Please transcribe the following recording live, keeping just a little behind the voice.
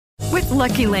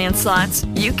Lucky Land Slots,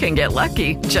 you can get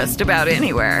lucky just about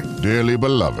anywhere. Dearly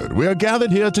beloved, we are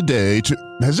gathered here today to...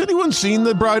 Has anyone seen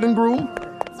the bride and groom?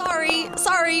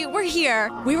 Sorry, we're here.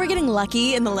 We were getting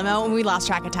lucky in the limo and we lost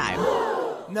track of time.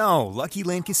 No, Lucky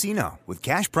Land Casino, with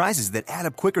cash prizes that add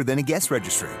up quicker than a guest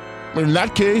registry. In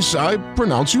that case, I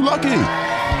pronounce you lucky.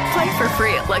 Play for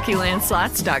free at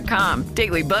LuckyLandSlots.com.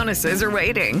 Daily bonuses are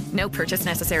waiting. No purchase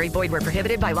necessary. Void where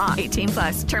prohibited by law.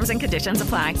 18+. Terms and conditions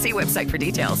apply. See website for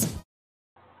details.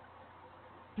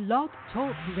 Blog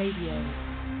Talk Radio.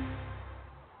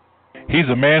 He's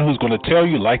a man who's going to tell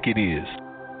you like it is.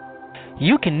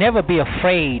 You can never be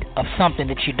afraid of something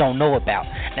that you don't know about.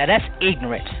 Now that's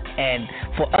ignorance, and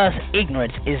for us,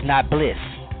 ignorance is not bliss.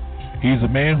 He's a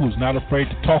man who's not afraid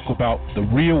to talk about the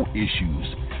real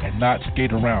issues and not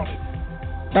skate around it.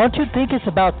 Don't you think it's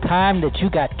about time that you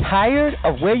got tired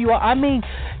of where you are? I mean,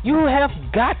 you have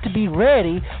got to be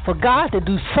ready for God to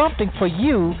do something for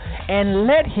you and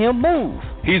let Him move.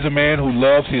 He's a man who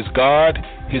loves his God,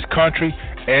 his country,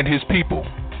 and his people.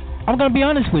 I'm going to be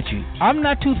honest with you. I'm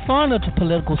not too fond of the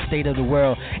political state of the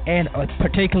world, and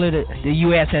particularly the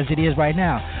U.S. as it is right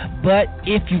now. But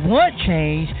if you want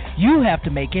change, you have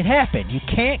to make it happen. You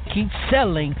can't keep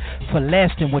settling for less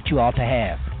than what you ought to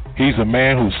have. He's a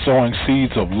man who's sowing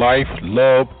seeds of life,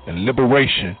 love, and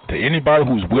liberation to anybody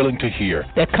who's willing to hear.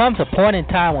 There comes a point in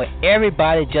time where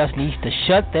everybody just needs to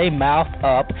shut their mouth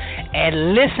up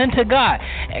and listen to God.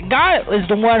 And God is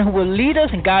the one who will lead us,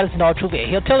 and God is in all truth.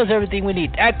 He'll tell us everything we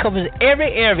need. That covers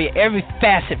every area, every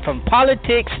facet, from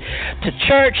politics to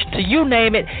church to you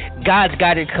name it. God's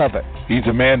got it covered. He's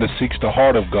a man that seeks the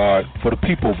heart of God for the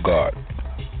people of God.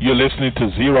 You're listening to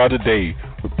Zero Today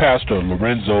with Pastor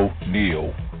Lorenzo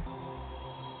Neal.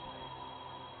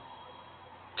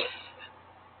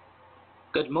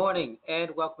 Good morning and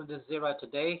welcome to Zero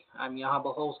Today. I'm your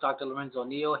humble host, Dr. Lorenzo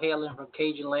Neal, hailing from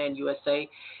Cajun Land, USA,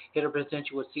 here to present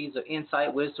you with seeds of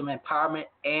insight, wisdom, empowerment,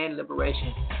 and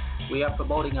liberation. We are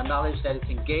promoting a knowledge that is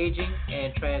engaging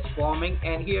and transforming,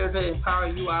 and here to empower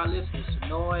you, our listeners, to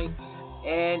knowing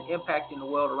and impacting the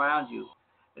world around you.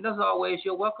 And as always,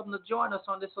 you're welcome to join us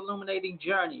on this illuminating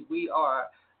journey. We are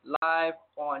live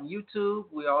on YouTube.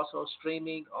 We're also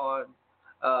streaming on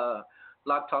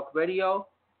Blog Talk Radio.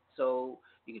 So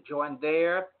you can join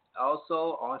there,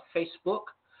 also on Facebook.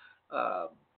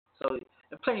 So there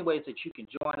are plenty of ways that you can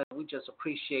join us. We just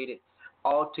appreciate it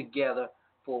all together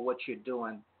for what you're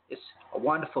doing. It's a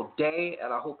wonderful day,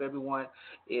 and I hope everyone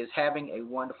is having a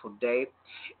wonderful day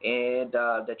and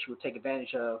that you will take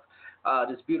advantage of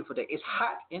this beautiful day. It's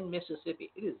hot in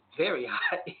Mississippi. It is very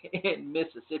hot in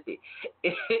Mississippi.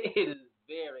 It is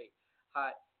very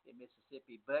hot in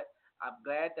Mississippi, but I'm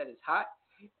glad that it's hot.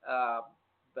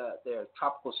 But there are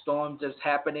tropical storms that's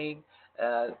happening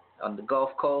on the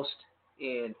Gulf Coast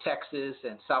in Texas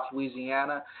and South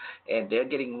Louisiana, and they're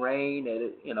getting rain.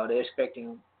 And, they're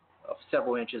expecting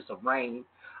several inches of rain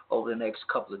over the next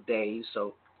couple of days.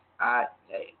 So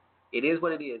it is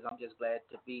what it is. I'm just glad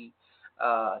to be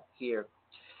here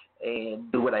and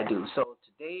do what I do. So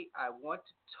today I want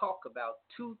to talk about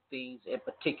two things in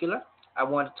particular. I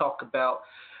want to talk about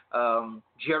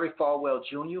Jerry Falwell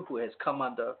Junior, who has come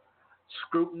under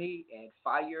scrutiny and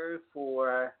fire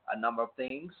for a number of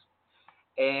things.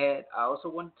 And I also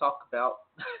want to talk about,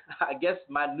 I guess,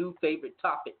 my new favorite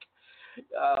topic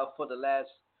for the last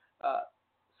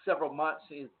several months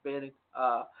has been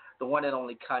the one and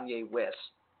only Kanye West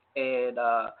and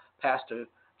Pastor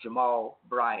Jamaal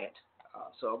Bryant.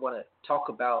 So I want to talk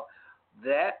about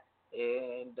that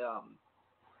and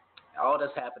all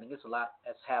that's happening. It's a lot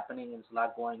that's happening and it's a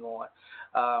lot going on.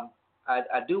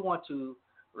 I do want to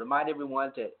remind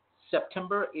everyone that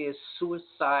September is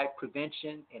Suicide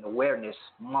Prevention and Awareness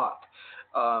Month.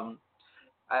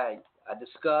 I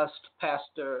discussed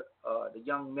Pastor, the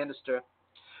young minister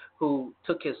who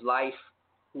took his life,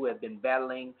 who had been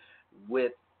battling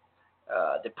with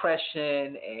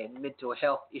depression and mental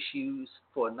health issues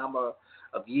for a number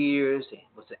of years, and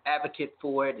was an advocate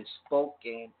for it, and spoke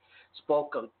in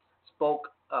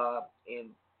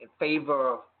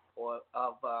favor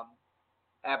of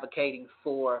advocating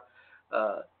for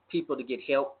people to get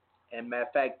help. And matter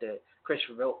of fact, the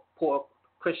Christian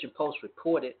Post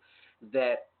reported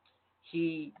that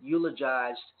he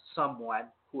eulogized someone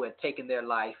who had taken their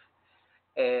life,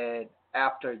 and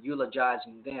after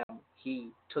eulogizing them,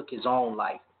 he took his own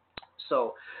life.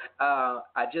 So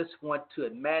I just want to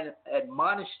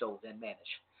admonish those.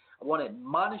 I want to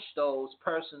admonish those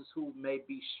persons who may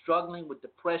be struggling with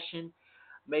depression,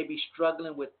 may be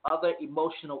struggling with other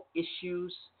emotional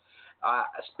issues,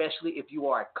 especially if you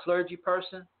are a clergy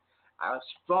person. I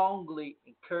strongly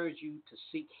encourage you to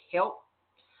seek help.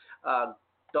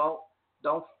 Don't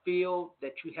Don't feel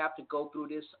that you have to go through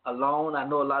this alone. I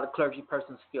know a lot of clergy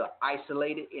persons feel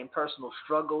isolated in personal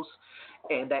struggles,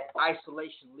 and that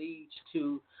isolation leads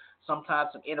to sometimes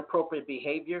some inappropriate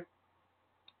behavior,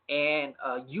 and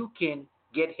you can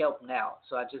get help now.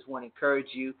 So I just want to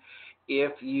encourage you,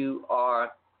 if you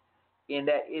are in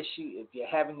that issue, if you're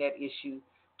having that issue,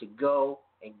 to go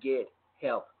and get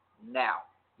help now.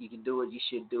 You can do it. You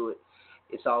should do it.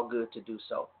 It's all good to do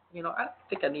so. I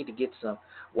think I need to get some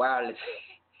wireless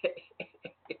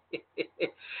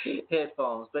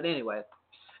headphones. But anyway,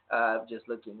 just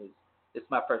looking. It's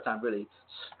my first time really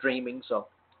streaming, so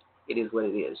it is what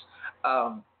it is.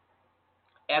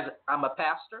 As I'm a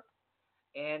pastor,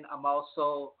 and I'm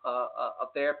also a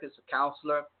therapist, a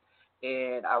counselor,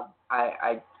 and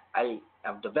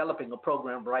I'm developing a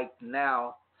program right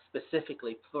now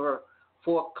specifically for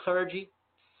clergy.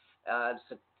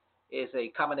 It's a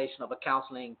combination of a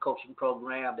counseling coaching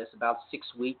program that's about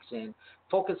 6 weeks and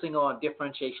focusing on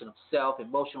differentiation of self,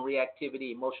 emotional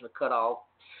reactivity, emotional cutoff,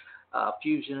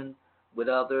 fusion with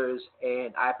others,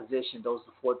 and opposition. Those are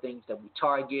the 4 things that we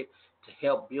target to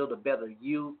help build a better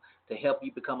you, to help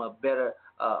you become a better,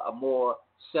 a more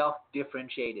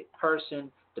self-differentiated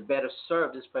person, to better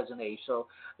serve this present age. So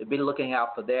we've been looking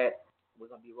out for that. We're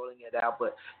going to be rolling it out.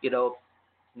 But,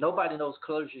 nobody knows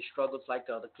clergy struggles like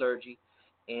the other clergy.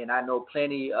 And I know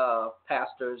plenty of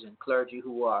pastors and clergy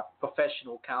who are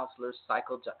professional counselors,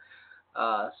 psychotherapists,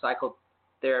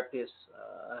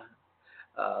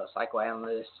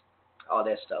 psychoanalysts, all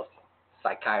that stuff,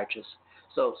 psychiatrists.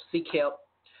 So seek help.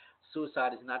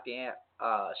 Suicide is not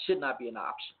should not be an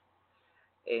option,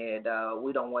 and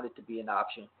we don't want it to be an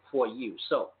option for you.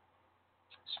 So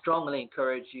strongly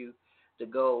encourage you to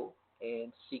go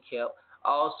and seek help.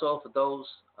 Also, for those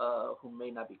who may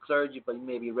not be clergy, but you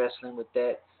may be wrestling with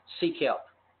that, seek help.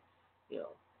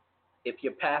 If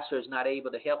your pastor is not able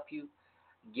to help you,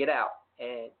 get out,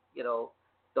 and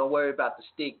don't worry about the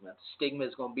stigma. The stigma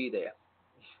is going to be there.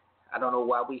 I don't know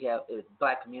why we have in the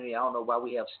black community. I don't know why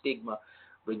we have stigma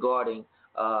regarding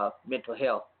mental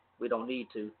health. We don't need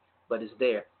to, but it's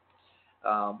there.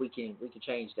 We can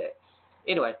change that.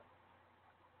 Anyway,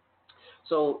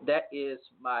 so that is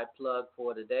my plug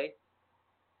for today.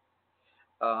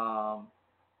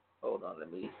 Hold on,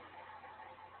 let me.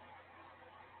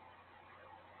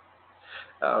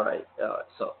 All right.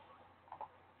 So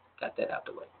got that out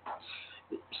the way.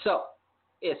 So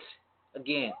it's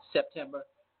again September,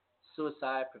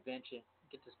 suicide prevention.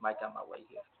 Get this mic out my way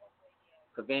here.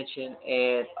 Prevention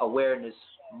and Awareness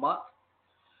Month.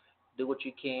 Do what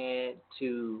you can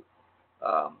to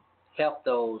help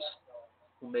those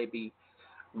who may be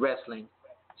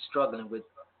struggling with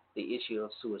the issue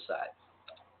of suicide.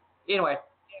 Anyway,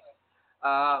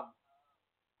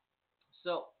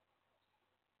 so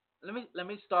let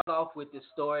me start off with this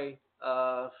story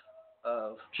of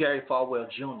Jerry Falwell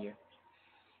Junior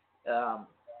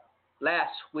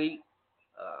Last week,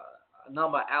 a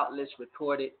number of outlets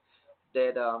reported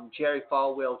that Jerry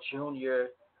Falwell Junior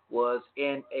was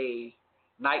in a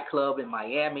nightclub in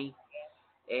Miami,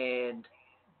 and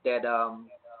that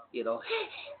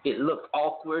it looked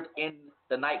awkward in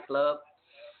the nightclub,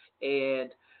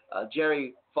 and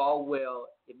Jerry Falwell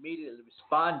immediately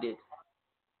responded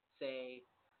saying,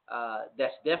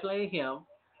 that's definitely him,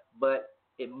 but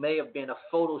it may have been a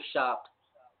photoshopped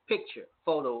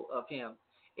photo of him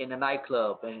in the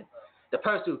nightclub. And the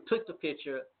person who took the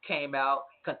picture came out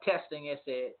contesting and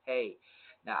said, hey,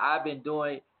 now I've been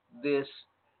doing this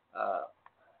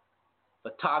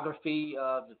photography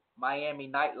of Miami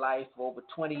nightlife for over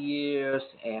 20 years,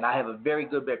 and I have a very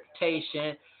good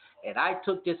reputation, and I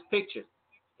took this picture,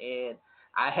 and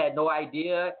I had no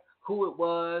idea who it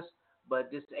was, but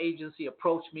this agency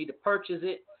approached me to purchase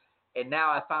it, and now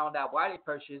I found out why they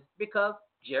purchased it, because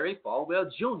Jerry Falwell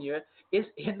Jr. is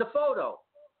in the photo.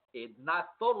 It's not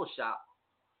Photoshopped.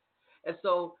 And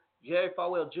so Jerry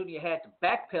Falwell Jr. had to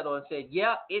backpedal and say,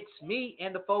 yeah, it's me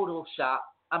in the Photoshop.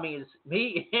 It's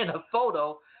me in a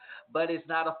photo, but it's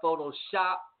not a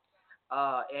Photoshop.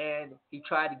 And he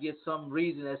tried to give some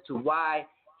reason as to why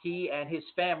he and his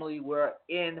family were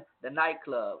in the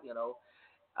nightclub,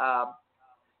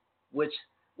 which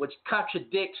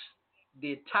contradicts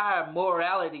the entire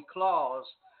morality clause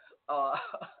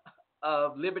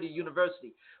of Liberty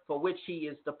University, for which he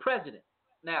is the president.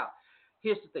 Now,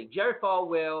 here's the thing. Jerry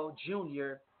Falwell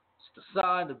Jr. is the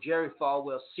son of Jerry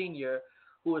Falwell Sr.,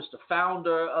 who is the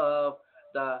founder of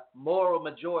the Moral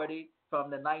Majority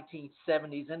from the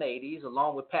 1970s and 80s,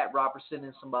 along with Pat Robertson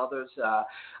and some others.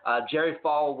 Jerry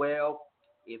Falwell,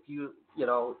 if you're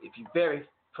very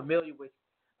familiar with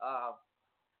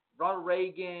Ronald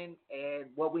Reagan and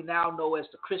what we now know as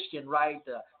the Christian right,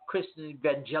 the Christian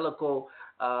evangelical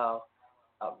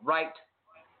right,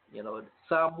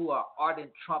 some who are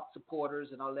ardent Trump supporters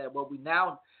and all that. What we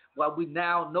now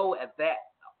know as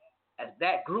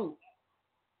that group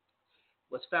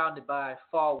was founded by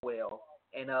Falwell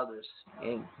and others,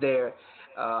 and their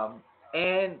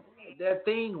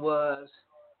thing was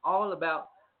all about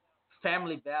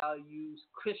family values,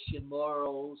 Christian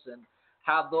morals, and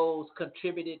how those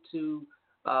contributed to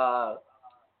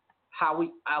how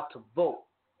we out to vote.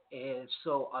 And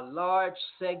so a large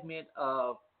segment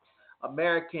of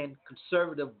American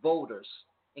conservative voters,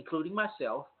 including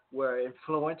myself, were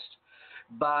influenced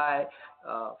by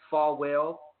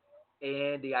Falwell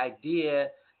and the idea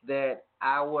that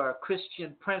our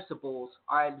Christian principles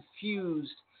are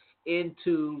infused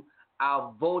into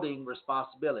our voting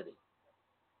responsibility.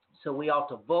 So we ought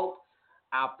to vote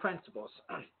our principles.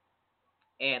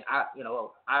 And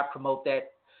I promote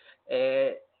that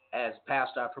as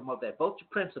pastor. I promote that. Vote your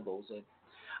principles. And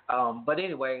but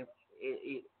anyway,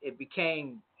 it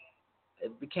became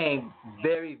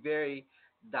very, very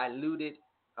diluted.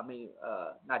 I mean,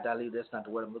 not diluted. That's not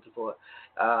the word I'm looking for.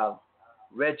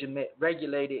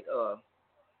 Regulated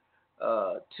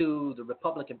to the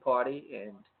Republican Party,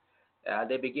 and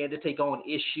they began to take on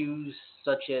issues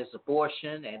such as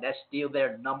abortion, and that's still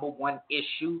their number one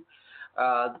issue.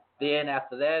 Then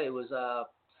after that, it was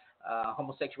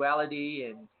homosexuality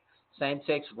and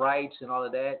same-sex rights and all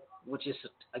of that, which is,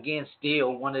 again,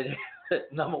 still one of the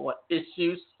number one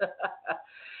issues.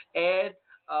 And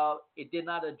it did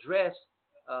not address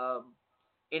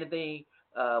anything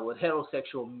with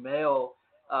heterosexual male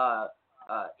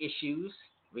issues,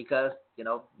 because,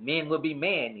 men will be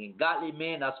men, and godly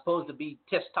men are supposed to be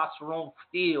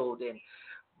testosterone-filled and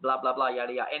blah, blah, blah,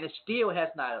 yada, yada. And it still has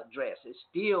not addressed. It's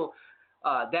still,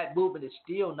 that movement is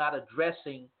still not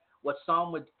addressing what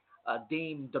some would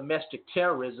deem domestic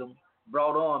terrorism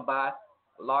brought on by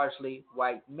largely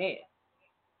white men.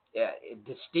 Yeah,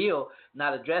 it's still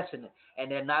not addressing it. And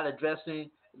they're not addressing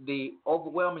the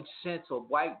overwhelming sense of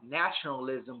white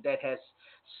nationalism that has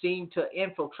seemed to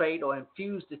infiltrate or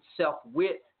infused itself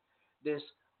with this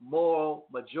moral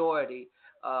majority,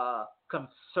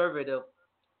 conservative,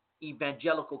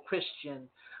 evangelical Christian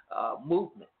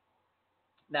movement.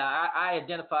 Now, I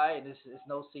identify, and this is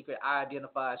no secret, I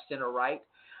identify as center-right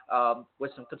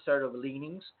with some conservative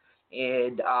leanings.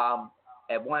 And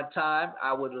at one time,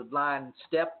 I would have lined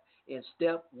step in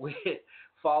step with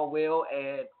Falwell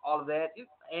and all of that.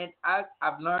 And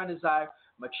I've learned as I've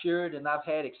matured and I've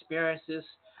had experiences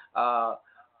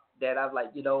that I've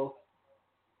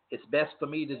it's best for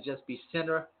me to just be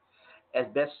center as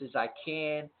best as I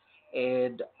can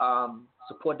and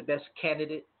support the best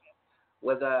candidate,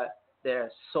 whether their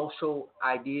social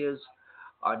ideas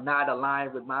are not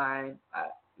aligned with mine.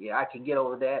 I can get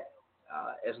over that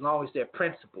as long as they're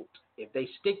principled. If they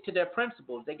stick to their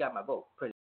principles, they got my vote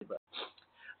pretty much.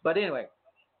 But anyway,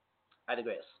 I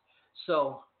digress.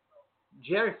 So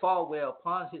Jerry Falwell,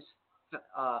 upon his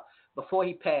before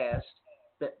he passed,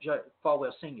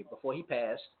 Falwell Senior, before he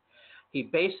passed, he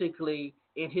basically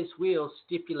in his will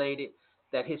stipulated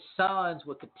that his sons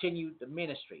would continue the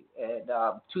ministry, and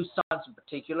two sons in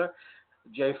particular,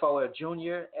 Jerry Falwell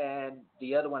Junior, and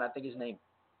the other one, I think his name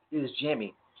is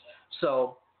Jimmy.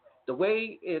 So the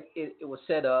way it was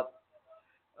set up,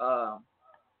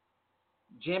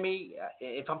 Jimmy,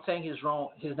 if I'm saying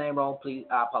his name wrong, please,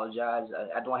 I apologize.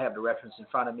 I don't have the reference in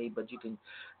front of me, but you can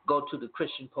go to the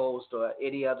Christian Post or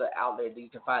any other outlet that you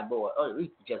can find more. Or you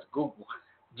can just Google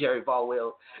Jerry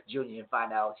Falwell Jr. and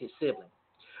find out his sibling.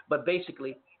 But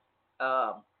basically,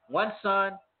 one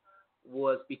son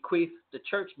was bequeathed the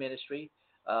church ministry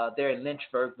there in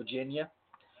Lynchburg, Virginia,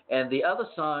 and the other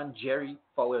son, Jerry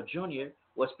Falwell Jr.,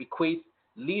 was bequeathed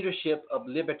leadership of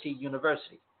Liberty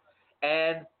University.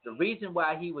 And the reason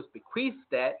why he was bequeathed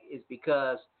that is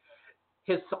because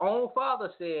his own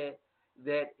father said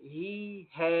that he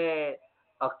had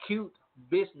acute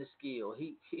business skill.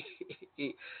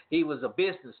 He was a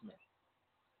businessman,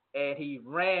 and he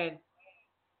ran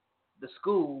the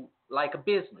school like a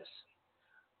business.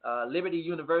 Liberty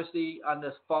University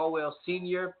under Falwell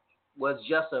Senior was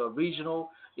just a regional,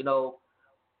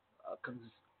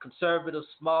 conservative,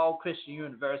 small Christian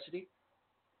university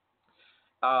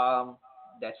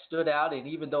that stood out. And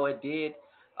even though it did,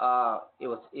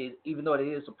 even though it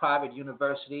is a private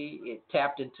university, it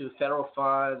tapped into federal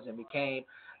funds and became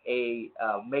a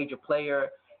major player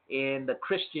in the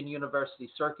Christian university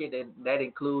circuit, and that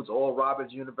includes Oral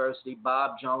Roberts University,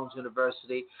 Bob Jones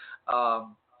University,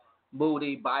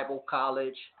 Moody Bible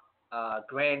College,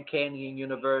 Grand Canyon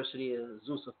University,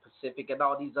 Azusa Pacific, and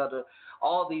all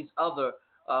these other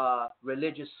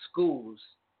religious schools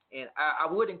And I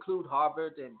would include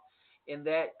Harvard in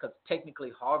that, because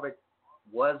technically Harvard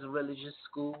was a religious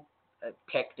school.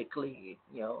 Technically,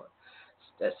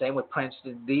 the same with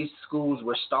Princeton. These schools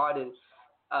were started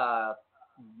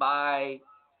by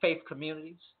faith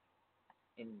communities,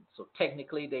 and so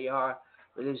technically they are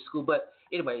religious school. But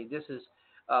anyway, this is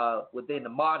within the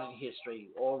modern history.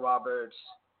 Oral Roberts,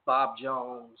 Bob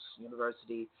Jones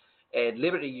University, and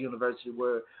Liberty University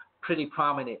were pretty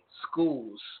prominent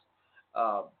schools.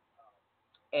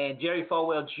 And Jerry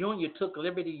Falwell Junior took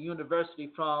Liberty University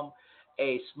from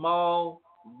a small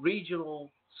regional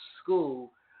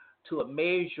school to a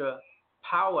major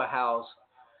powerhouse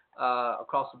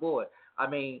across the board. I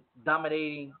mean,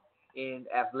 dominating in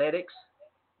athletics,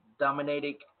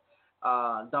 dominating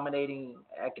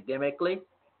academically,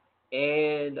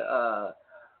 and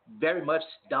very much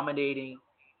dominating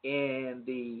in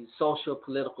the social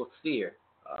political sphere.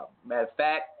 Matter of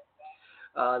fact,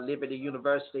 Liberty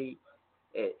University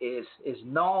is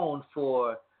known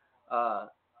for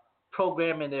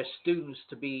programming their students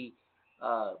to be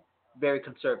very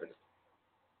conservative.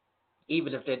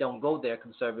 Even if they don't go there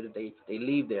conservative, they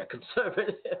leave there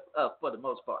conservative for the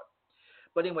most part.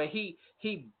 But anyway,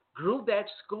 he grew that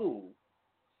school,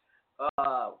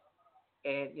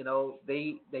 and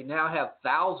they now have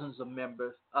thousands of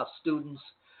members of students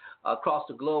across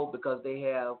the globe, because they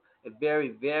have a very,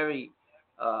 very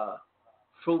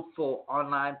fruitful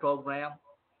online program,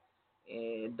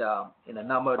 and in a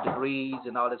number of degrees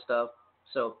and all that stuff.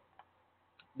 So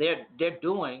they're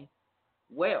doing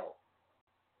well.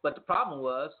 But the problem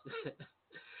was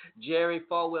Jerry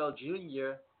Falwell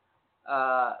Jr.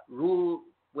 Ruled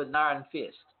with an iron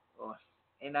fist,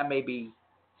 and I may be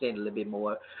saying a little bit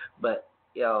more, but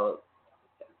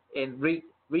in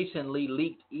recently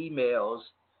leaked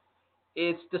emails,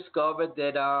 it's discovered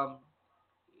that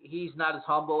he's not as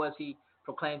humble as he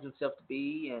proclaims himself to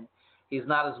be, and he's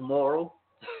not as moral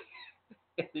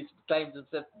as he proclaims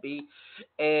himself to be.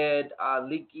 And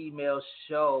leaked emails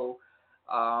show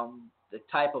the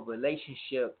type of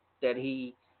relationship that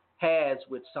he has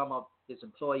with some of his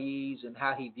employees, and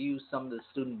how he views some of the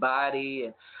student body,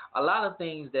 and a lot of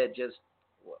things that just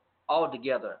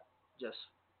altogether just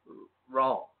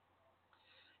wrong.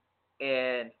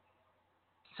 And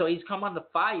so he's come under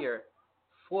fire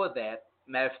for that.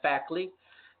 Matter of factly,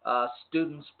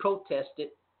 students protested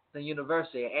the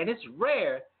university, and it's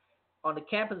rare on the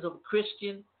campus of a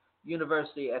Christian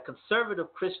university, a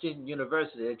conservative Christian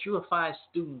university, that you will find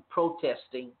students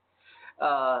protesting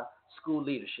school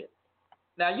leadership.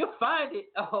 Now, you'll find it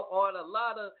on a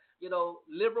lot of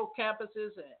liberal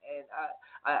campuses, and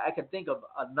I can think of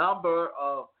a number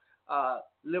of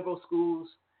liberal schools,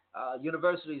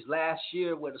 universities last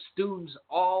year where the students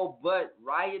all but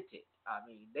rioted. I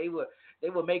mean, they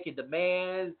were making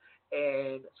demands,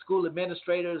 and school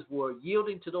administrators were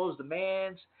yielding to those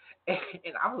demands.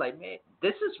 And I'm like, man,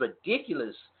 this is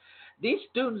ridiculous. These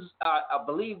students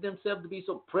believe themselves to be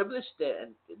so privileged,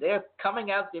 and they're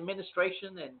coming out the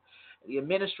administration, and the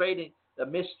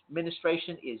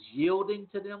administration is yielding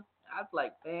to them. I was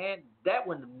like, man, that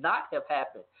would not have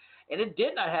happened. And it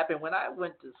did not happen when I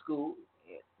went to school.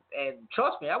 And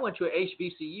trust me, I went to an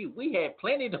HBCU. We had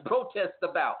plenty to protest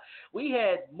about. We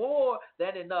had more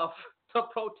than enough to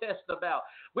protest about.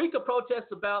 We could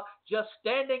protest about just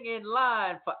standing in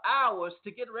line for hours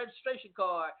to get a registration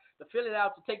card, to fill it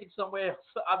out, to take it somewhere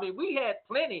else. I mean, we had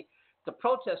plenty to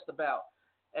protest about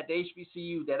at the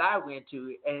HBCU that I went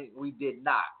to, and we did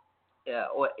not.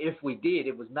 Or if we did,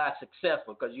 it was not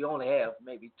successful, because you only have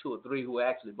maybe 2 or 3 who are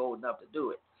actually bold enough to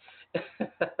do it.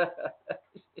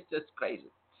 It's just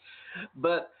crazy.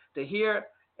 But to hear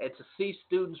and to see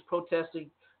students protesting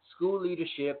school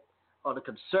leadership on a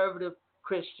conservative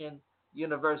Christian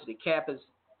university campus,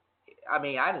 I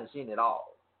mean, I didn't see it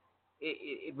all.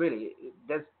 It really,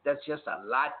 that's just a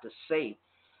lot to say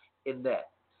in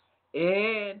that.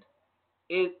 And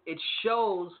it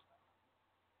shows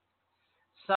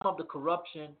some of the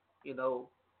corruption.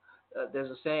 There's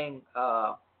a saying,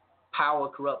 power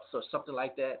corrupts, or something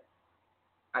like that.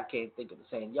 I can't think of the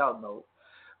saying. Y'all know.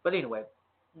 But anyway,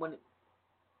 when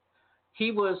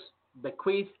he was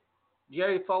bequeathed,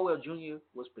 Jerry Falwell Jr.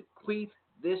 was bequeathed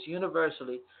this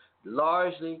university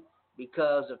largely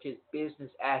because of his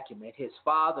business acumen. His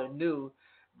father knew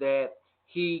that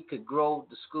he could grow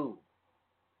the school.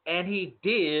 And he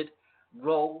did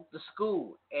grow the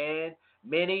school. And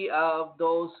many of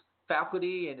those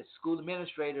faculty and the school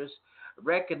administrators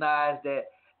recognized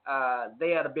that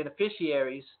they are the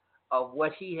beneficiaries of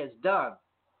what he has done.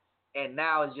 And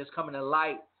now it's just coming to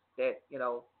light that,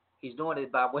 he's doing it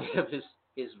by way of his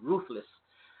ruthless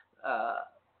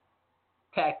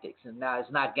tactics. And now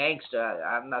it's not gangster.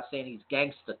 I'm not saying he's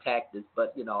gangster tactics,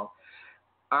 but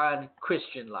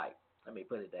un-Christian like. Let me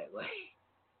put it that way.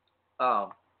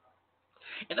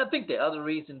 And I think the other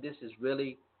reason this is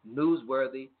really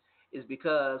newsworthy is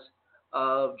because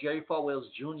of Jerry Falwell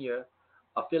Jr.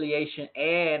 affiliation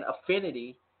and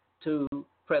affinity to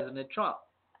President Trump.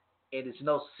 And it's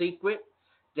no secret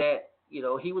that,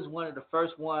 he was one of the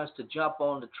first ones to jump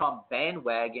on the Trump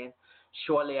bandwagon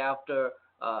shortly after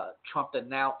Trump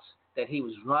announced that he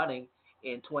was running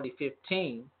in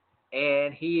 2015.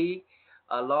 And he,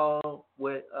 along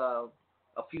with a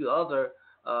few other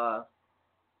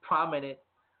prominent,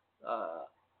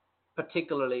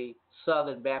 particularly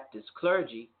Southern Baptist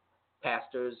clergy,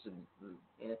 pastors,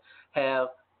 and have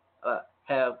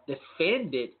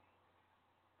defended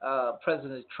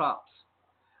President Trump's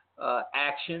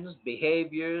actions,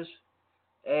 behaviors,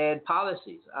 and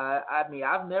policies. I mean,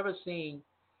 I've never seen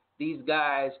these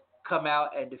guys come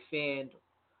out and defend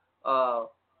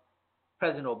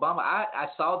President Obama. I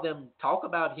saw them talk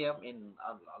about him in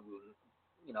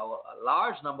a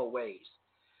large number of ways,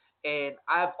 and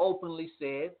I've openly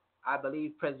said I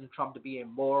believe President Trump to be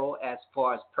immoral as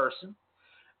far as person.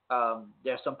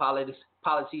 There are some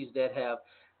policies that have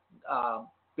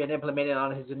been implemented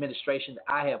on his administration that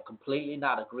I have completely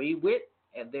not agreed with,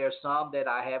 and there are some that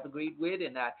I have agreed with,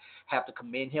 and I have to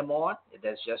commend him on.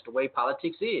 That's just the way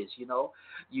politics is.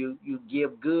 You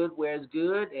give good where it's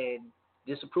good and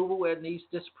disapproval where it needs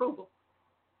disapproval.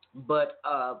 But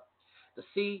to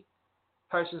see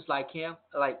persons like him,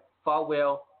 like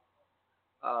Falwell,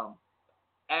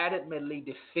 adamantly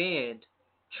defend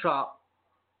Trump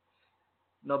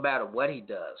no matter what he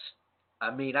does. I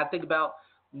mean, I think about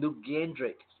Newt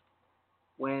Gingrich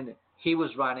when he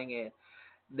was running, and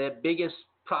the biggest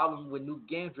problem with Newt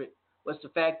Gingrich was the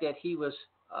fact that he was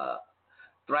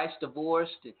thrice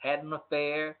divorced, had an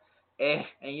affair, and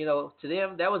to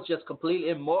them that was just completely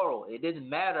immoral. It didn't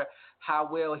matter how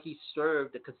well he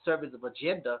served the conservative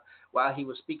agenda while he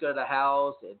was Speaker of the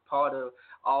House and part of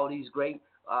all these great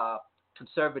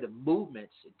conservative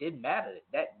movements. It didn't matter.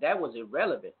 That was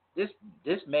irrelevant.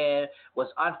 This man was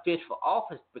unfit for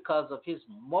office because of his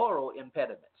moral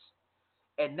impediments.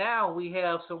 And now we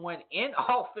have someone in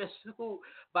office who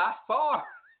by far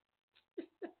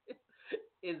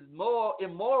is more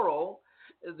immoral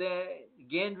than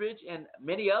Gingrich and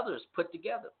many others put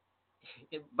together.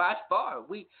 By far.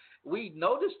 We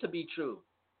know this to be true.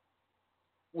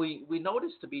 We know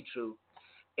this to be true.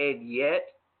 And yet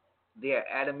they are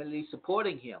adamantly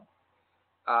supporting him.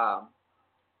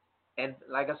 And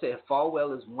like I said,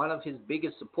 Falwell is one of his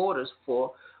biggest supporters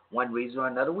for one reason or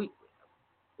another. We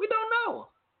don't know.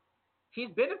 He's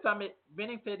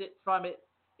benefited from it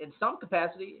in some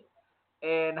capacity,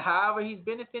 and however he's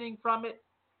benefiting from it,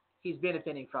 he's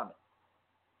benefiting from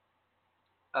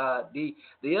it.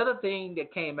 The other thing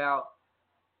that came out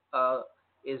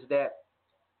is that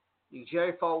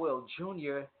Jerry Falwell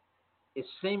Jr. is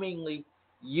seemingly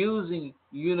using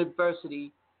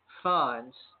university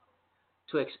funds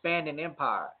to expand an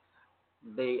empire.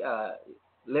 The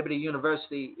Liberty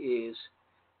University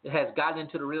has gotten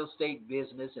into the real estate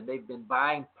business, and they've been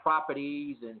buying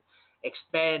properties and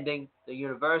expanding the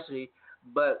university.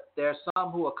 But there are some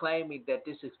who are claiming that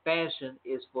this expansion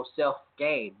is for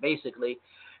self-gain. Basically,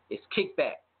 it's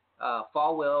kickback.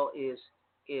 Falwell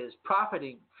is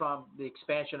profiting from the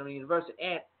expansion of the university,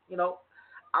 and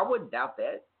I wouldn't doubt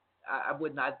that. I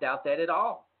would not doubt that at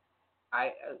all.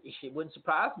 It wouldn't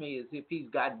surprise me as if he's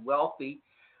gotten wealthy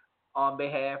on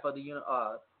behalf of the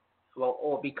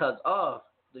or because of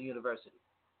the university.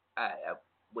 I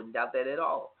wouldn't doubt that at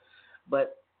all.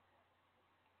 But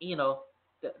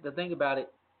the thing about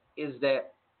it is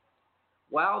that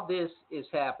while this is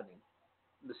happening,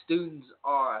 the students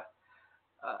are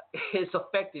it's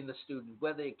affecting the students,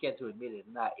 whether they care to admit it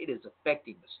or not. It is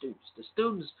affecting the students. The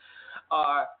students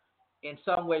are in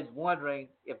some ways wondering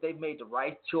if they've made the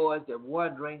right choice. They're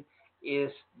wondering,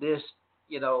 is this,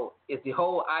 is the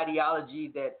whole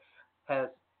ideology that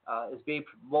is being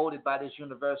promoted by this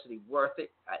university worth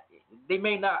it? They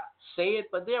may not say it,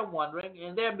 but they're wondering,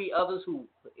 and there'll be others who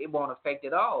it won't affect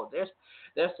at all. There's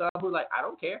some who are like, I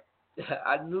don't care.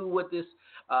 I knew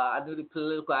the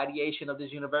political ideation of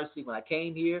this university when I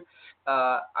came here.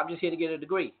 I'm just here to get a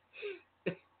degree.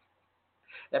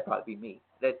 That'd probably be me.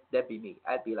 That'd be me.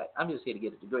 I'd be like, I'm just here to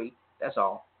get a degree. That's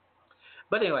all.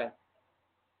 But anyway,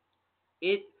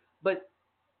 but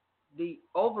the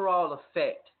overall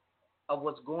effect of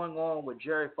what's going on with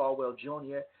Jerry Falwell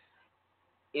Jr.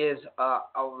 is a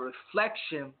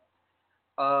reflection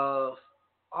of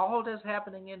all that's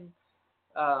happening in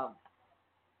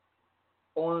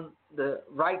on the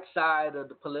right side of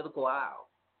the political aisle.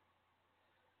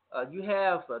 You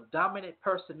have a dominant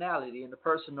personality in the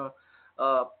person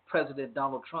of President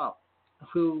Donald Trump,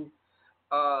 who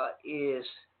is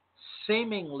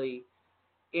seemingly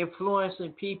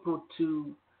influencing people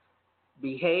to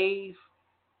behave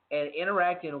and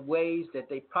interact in ways that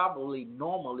they probably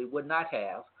normally would not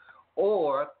have,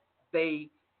 or they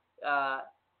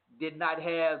did not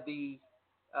have the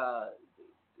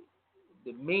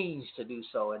means to do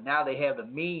so, and now they have the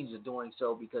means of doing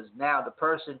so, because now the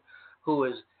person who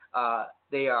is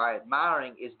they are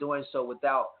admiring is doing so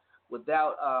without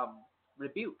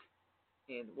rebuke.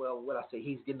 And well, what I say,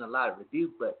 he's getting a lot of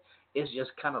rebuke, but it's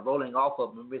just kind of rolling off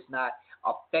of him. It's not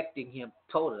affecting him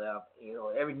totally.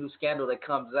 Every new scandal that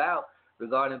comes out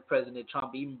regarding President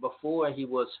Trump, even before he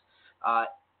was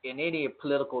in any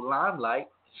political limelight,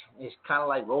 it's kind of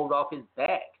like rolled off his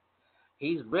back.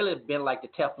 He's really been like the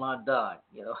Teflon Don,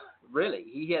 really.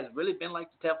 He has really been like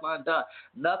the Teflon Don.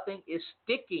 Nothing is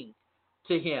sticking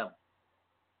to him.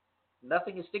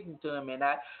 Nothing is sticking to him, and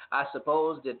I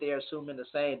suppose that they're assuming the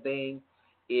same thing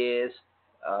is,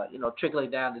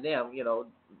 trickling down to them.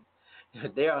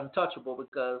 They're untouchable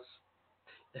because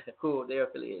who they're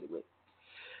affiliated with.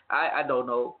 I don't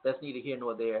know. That's neither here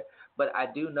nor there. But I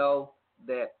do know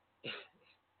that,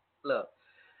 look,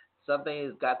 something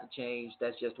has got to change.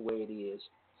 That's just the way it is.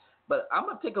 But I'm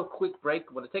going to take a quick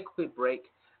break. We're going to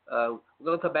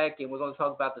come back and we're going to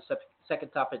talk about the second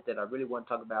topic that I really want to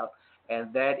talk about,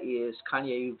 and that is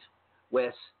Kanye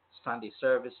West Sunday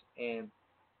service. And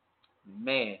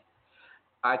man,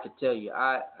 I could tell you,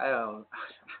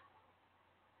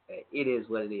 it is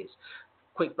what it is.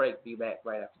 Quick break. Be back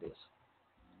right after this.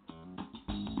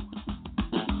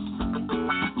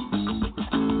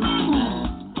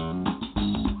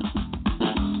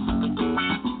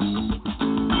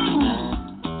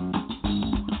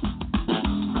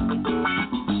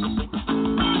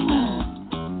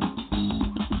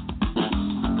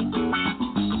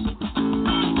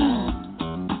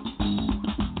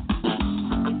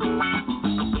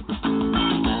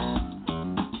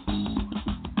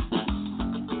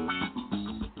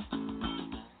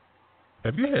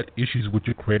 Have you had issues with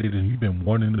your credit and you've been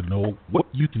wanting to know what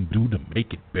you can do to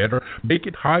make it better, make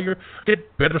it higher,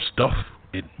 get better stuff,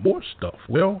 get more stuff?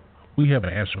 Well, we have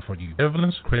an answer for you.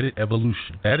 Evelyn's Credit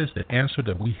Evolution. That is the answer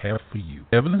that we have for you.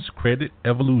 Evelyn's Credit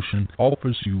Evolution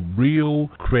offers you real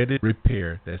credit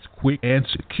repair that's quick and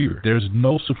secure. There's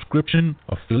no subscription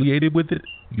affiliated with it.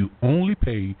 You only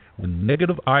pay when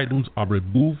negative items are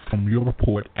removed from your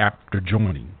report after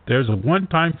joining. There's a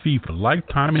one-time fee for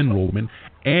lifetime enrollment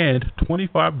and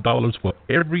 $25 for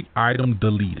every item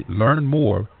deleted. Learn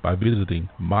more by visiting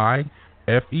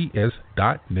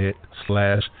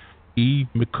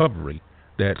myfes.net/eMcCovery.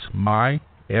 That's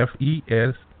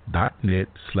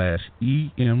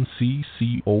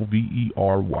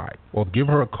myfes.net/EMCCOVERY. Or give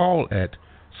her a call at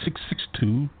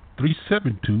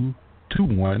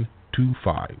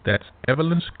 662-372-2125. That's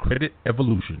Evelyn's Credit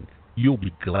Evolution. You'll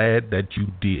be glad that you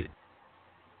did.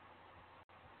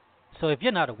 So if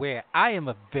you're not aware, I am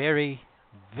a very,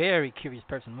 very curious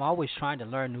person. I'm always trying to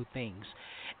learn new things.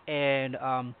 And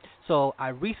so I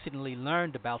recently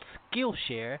learned about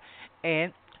Skillshare,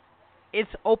 and it's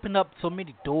opened up so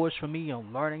many doors for me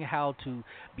on learning how to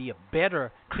be a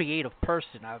better creative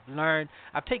person.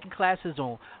 I've taken classes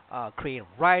on creative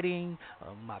writing,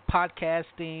 my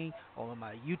podcasting, on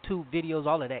my YouTube videos,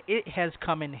 all of that. It has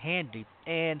come in handy,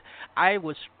 and I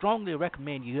would strongly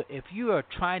recommend you, if you are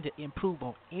trying to improve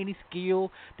on any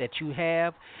skill that you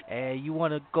have, and you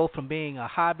want to go from being a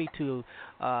hobby to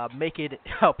make it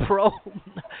a pro,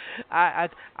 I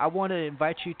want to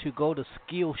invite you to go to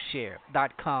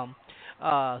Skillshare.com.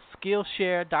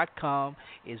 Skillshare.com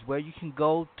is where you can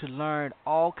go to learn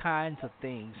all kinds of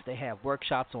things. They have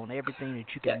workshops on everything that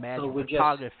you can imagine: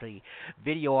 photography,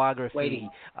 videography,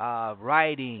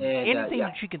 writing, anything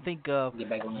that you can think of.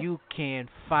 You can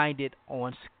find it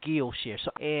on Skillshare. So,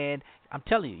 and I'm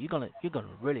telling you, you're gonna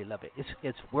really love it.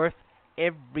 It's worth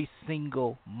every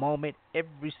single moment,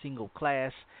 every single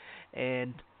class,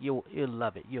 and you'll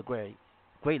love it. You'll greatly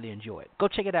enjoy it. Go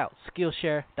check it out.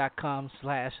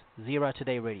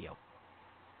 Skillshare.com/ZeroTodayRadio.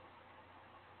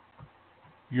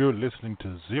 You're listening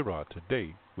to Zero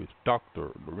Today with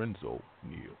Dr. Lorenzo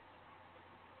Neal.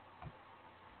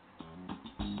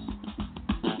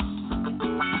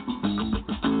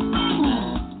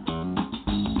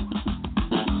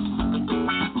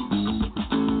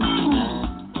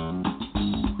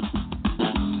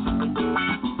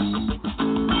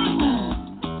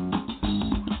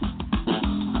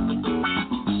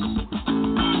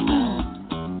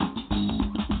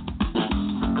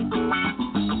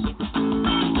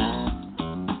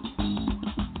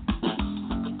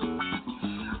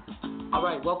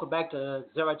 back to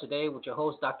Zero Today with your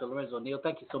host, Dr. Lorenzo Neal.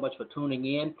 Thank you so much for tuning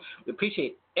in. We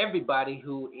appreciate everybody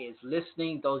who is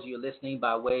listening, those of you listening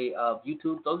by way of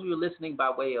YouTube, those of you listening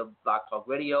by way of Blog Talk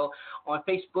Radio, on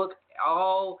Facebook,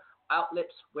 all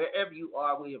outlets, wherever you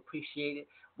are, we appreciate it.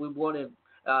 We want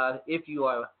to, if you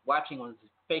are watching on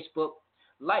Facebook,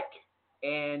 like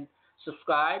and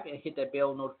subscribe and hit that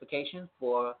bell notification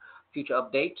for future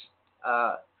updates.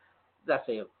 That's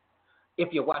it.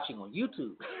 If you're watching on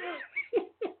YouTube,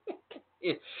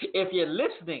 if you're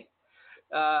listening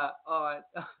on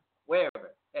wherever,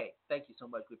 hey, thank you so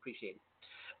much. We appreciate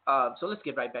it. So let's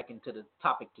get right back into the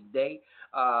topic today.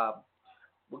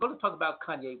 We're going to talk about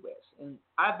Kanye West. And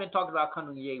I've been talking about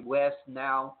Kanye West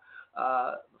now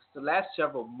the last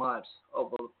several months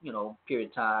over, period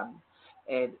of time.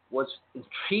 And what's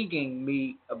intriguing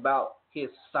me about his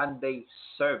Sunday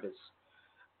service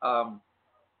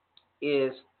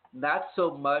is not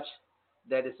so much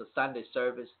that it's a Sunday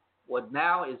service. What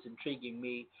now is intriguing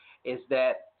me is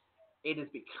that it is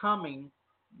becoming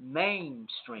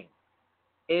mainstream.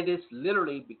 It is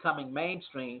literally becoming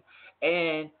mainstream.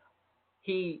 And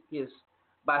he is,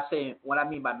 by saying, what I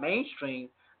mean by mainstream,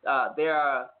 there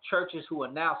are churches who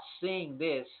are now seeing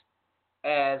this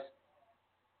as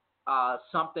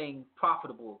something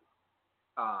profitable,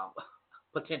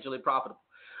 potentially profitable.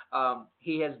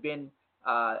 He has been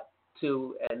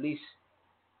to at least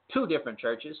two different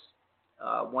churches,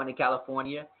 one in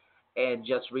California, and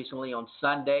just recently on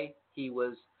Sunday he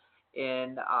was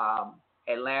in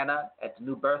Atlanta at the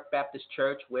New Birth Baptist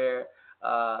Church, where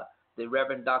the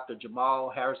Reverend Dr.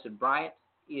 Jamaal Bryant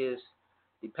is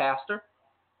the pastor,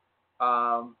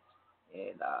 and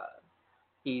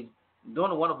he's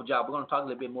doing a wonderful job. We're going to talk a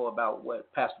little bit more about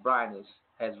what Pastor Bryant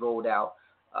has rolled out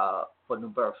for New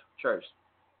Birth Church.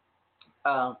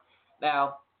 Now,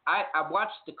 I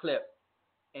watched the clip,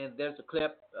 and there's a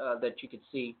clip that you can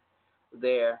see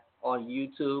there on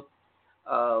YouTube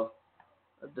of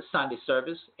the Sunday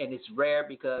service, and it's rare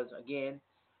because, again,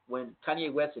 when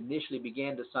Kanye West initially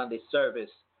began the Sunday service,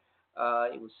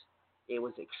 it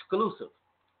was exclusive,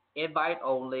 invite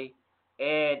only,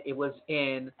 and it was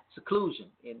in seclusion,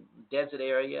 in desert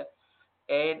area,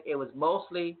 and it was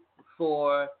mostly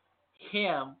for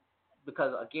him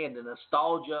because, again, the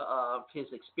nostalgia of his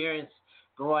experience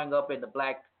growing up in the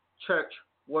black church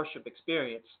worship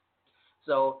experience.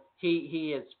 So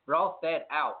he has brought that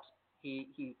out. He's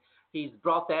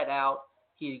brought that out.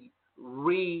 He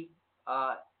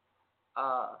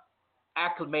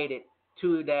acclimated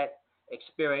to that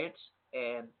experience,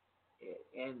 and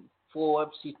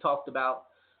Forbes, he talked about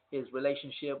his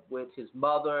relationship with his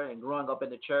mother and growing up in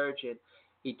the church, and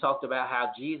he talked about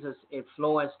how Jesus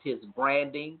influenced his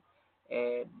branding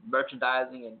and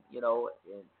merchandising, and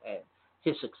and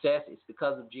his success is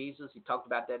because of Jesus. He talked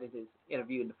about that in his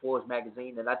interview in the Forbes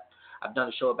magazine, and I've done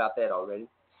a show about that already.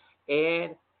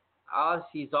 And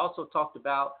he's also talked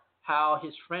about how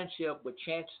his friendship with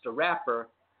Chance the Rapper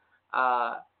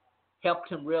helped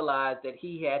him realize that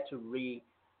he had to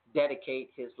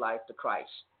rededicate his life to Christ.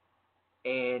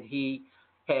 And he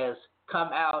has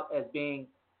come out as being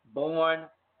born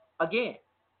again.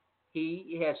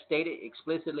 He has stated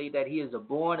explicitly that he is a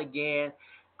born-again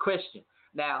Christian.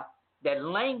 Now, that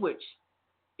language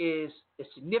is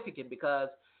significant because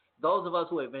those of us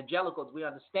who are evangelicals, we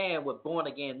understand what born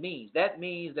again means. That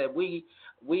means that we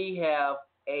have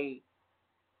a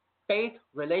faith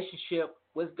relationship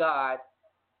with God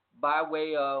by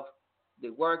way of the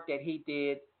work that he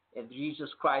did in Jesus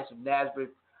Christ of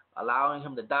Nazareth, allowing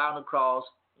him to die on the cross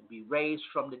and be raised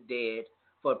from the dead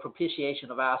for the propitiation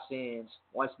of our sins,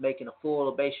 once making a full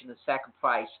oblation and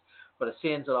sacrifice for the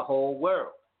sins of the whole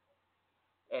world.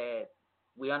 And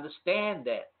we understand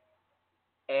that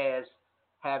as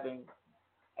having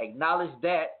acknowledged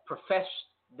that, professed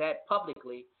that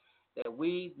publicly, that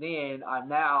we then are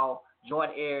now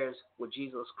joint heirs with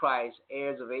Jesus Christ,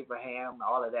 heirs of Abraham,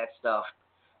 all of that stuff,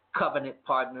 covenant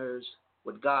partners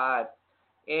with God,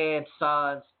 and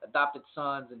sons, adopted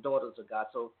sons and daughters of God.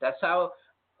 So that's how,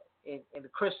 in the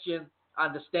Christian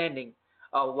understanding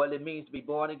of what it means to be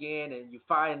born again, and you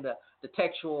find the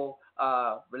textual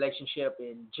relationship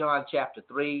in John chapter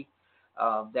 3,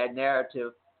 that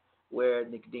narrative where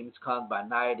Nicodemus comes by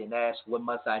night and asks, "What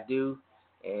must I do?"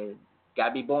 And got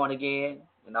to be born again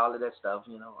and all of that stuff.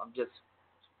 I'm just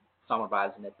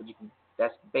summarizing it, but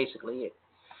that's basically it.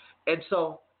 And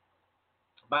so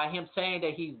by him saying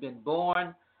that he's been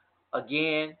born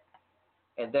again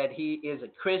and that he is a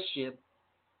Christian,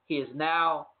 he has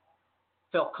now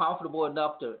felt comfortable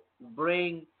enough to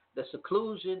bring the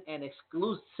seclusion and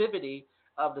exclusivity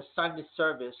of the Sunday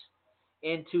service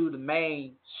into the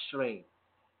mainstream.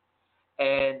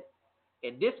 And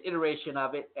in this iteration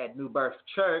of it at New Birth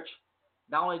Church,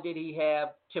 not only did he have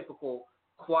typical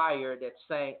choir that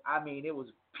sang, I mean, it was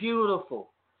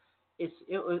beautiful. It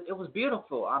was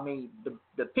beautiful. I mean,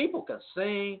 the people could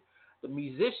sing, the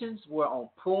musicians were on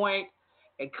point,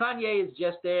 and Kanye is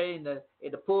just there in the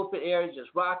pulpit area, just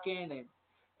rocking,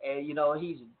 and you know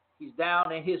he's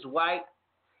down in his white,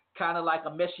 kind of like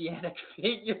a messianic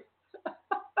figure,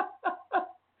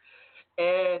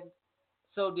 and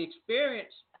so the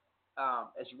experience,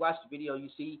 as you watch the video, you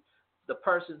see the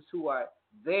persons who are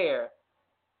there.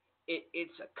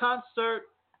 It's a concert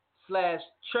 /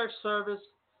 church service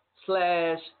 /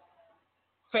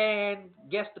 fan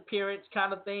guest appearance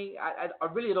kind of thing. I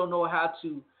really don't know how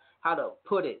to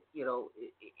put it. You know,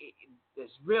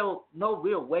 there's no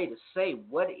real way to say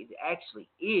what it actually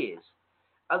is,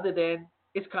 other than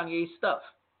it's Kanye's stuff.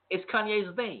 It's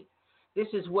Kanye's thing. This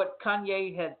is what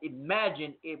Kanye has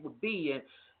imagined it would be, and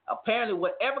apparently,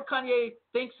 whatever Kanye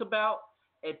thinks about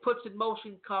and puts in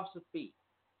motion comes to be.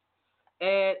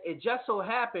 And it just so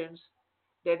happens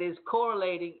that is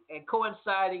correlating and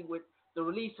coinciding with the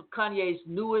release of Kanye's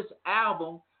newest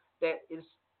album that is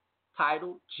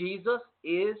titled Jesus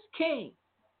is King.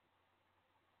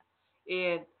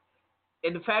 And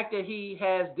the fact that he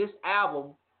has this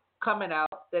album coming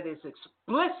out that is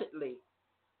explicitly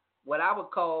what I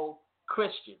would call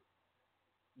Christian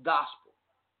gospel.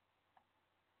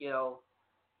 You know,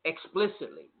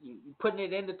 explicitly. You putting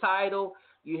it in the title.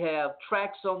 You have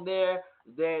tracks on there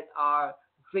that are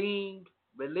themed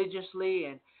religiously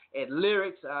and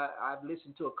lyrics. I've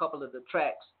listened to a couple of the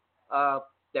tracks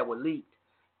that were leaked,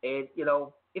 and you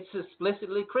know it's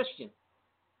explicitly Christian.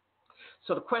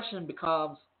 So the question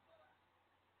becomes: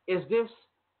 is this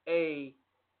a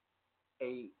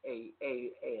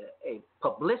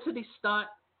publicity stunt?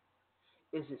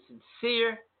 Is it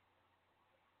sincere?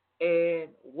 And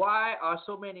why are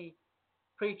so many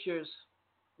preachers?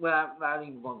 Well, I'm not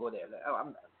even going to go there.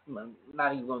 I'm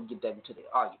not even going to get that into the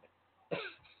argument.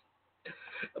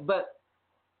 But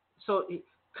so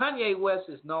Kanye West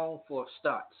is known for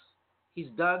stunts. He's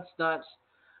done stunts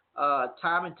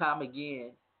time and time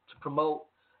again to promote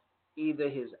either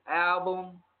his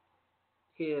album,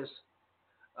 his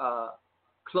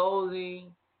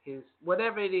clothing, his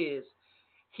whatever it is.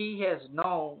 He's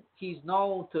known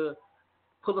to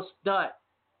pull a stunt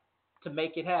to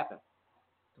make it happen,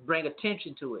 to bring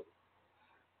attention to it.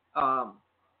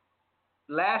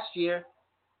 Last year,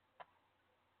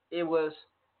 it was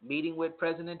meeting with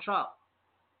President Trump.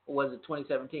 Or was it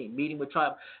 2017? Meeting with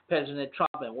President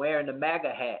Trump, and wearing the MAGA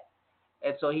hat.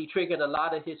 And so he triggered a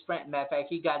lot of his friends. Matter of fact,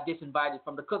 he got disinvited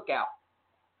from the cookout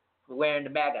for wearing the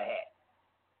MAGA hat.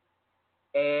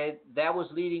 And that was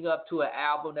leading up to an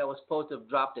album that was supposed to have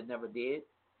dropped that never did.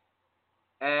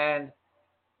 And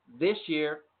this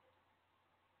year,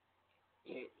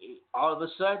 all of a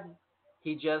sudden,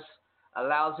 he just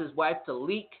allows his wife to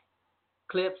leak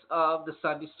clips of the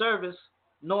Sunday service,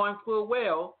 knowing full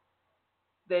well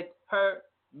that her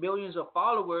millions of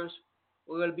followers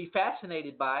were going to be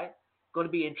fascinated by it, going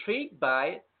to be intrigued by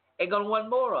it, and going to want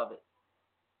more of it.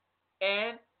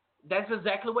 And that's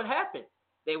exactly what happened.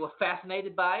 They were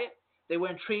fascinated by it. They were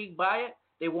intrigued by it.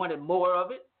 They wanted more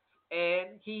of it.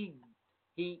 And he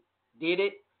did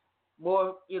it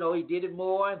more, he did it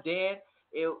more. And then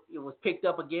it was picked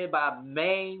up again by a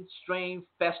mainstream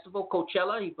festival,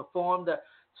 Coachella. He performed the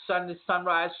Sunday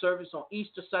sunrise service on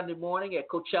Easter Sunday morning at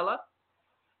Coachella.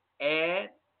 And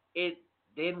it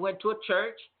then went to a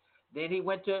church. Then he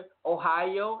went to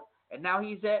Ohio. And now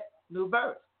he's at New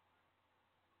Birth.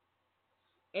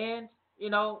 And,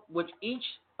 with each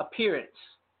appearance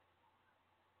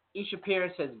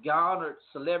has garnered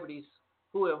celebrities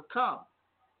who have come.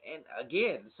 And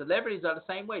again, celebrities are the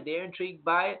same way. They're intrigued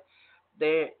by it.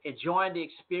 They're enjoying the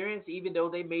experience, even though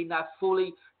they may not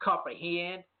fully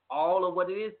comprehend all of what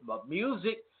it is. But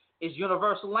music is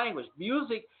universal language.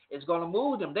 Music is going to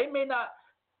move them. They may not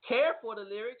care for the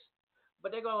lyrics,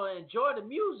 but they're going to enjoy the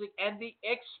music and the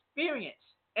experience.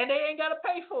 And they ain't got to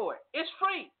pay for it. It's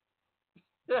free.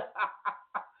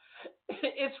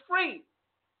 It's free.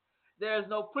 There's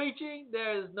no preaching.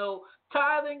 There's no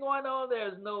tithing going on.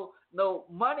 There's no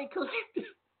money collected.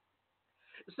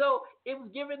 So it was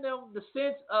giving them the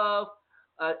sense of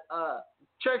a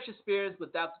church experience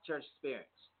without the church experience.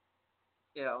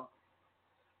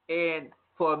 And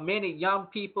for many young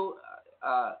people,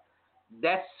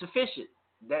 that's sufficient.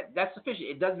 That's sufficient.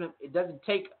 It doesn't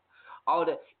take all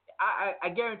the. I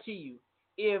guarantee you,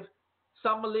 if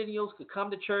some millennials could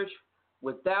come to church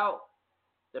without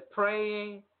the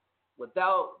praying,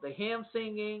 without the hymn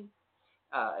singing,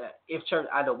 If church,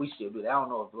 I know we still do that. I don't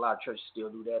know if a lot of churches still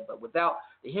do that, but without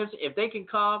the hymns, if they can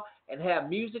come and have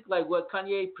music like what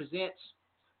Kanye presents,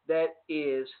 that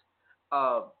is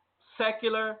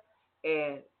secular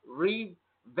and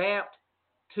revamped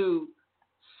to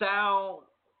sound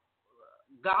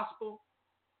gospel,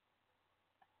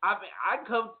 I mean,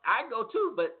 I go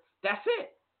too, but that's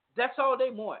it. That's all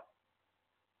they want,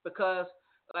 because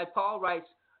like Paul writes,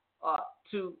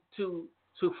 to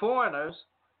foreigners,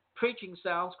 preaching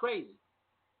sounds crazy.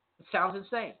 It sounds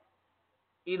insane.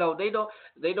 You know, they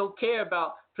don't care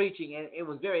about preaching, and it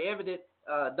was very evident.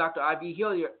 Dr. I.B.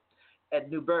 Hilliard at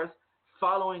New Birth,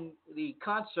 following the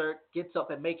concert, gets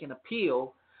up and makes an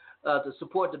appeal to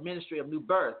support the ministry of New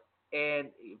Birth. And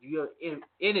if you're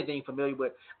anything familiar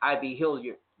with I.B.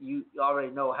 Hilliard, you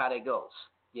already know how that goes.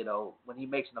 You know, when he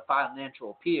makes a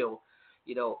financial appeal,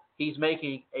 you know, he's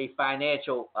making a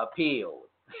financial appeal.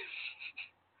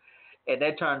 And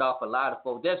that turned off a lot of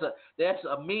folks. There's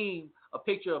a meme, a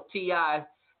picture of T.I.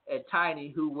 and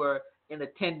Tiny who were in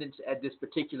attendance at this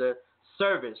particular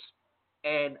service.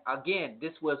 And again,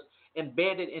 this was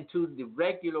embedded into the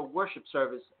regular worship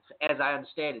service, as I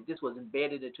understand it. This was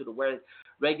embedded into the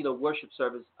regular worship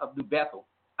service of New Bethel.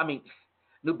 I mean,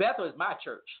 New Bethel is my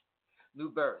church, New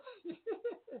Birth.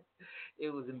 It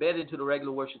was embedded into the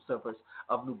regular worship service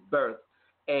of New Birth.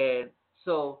 And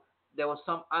so there was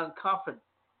some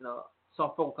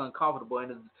some folks uncomfortable.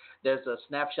 And there's a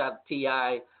snapshot of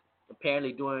T.I.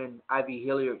 apparently doing I.B.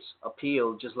 Hilliard's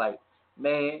appeal, just like,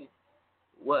 man,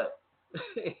 what?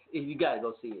 You got to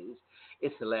go see it.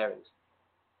 It's hilarious.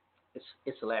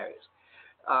 It's hilarious.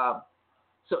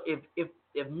 So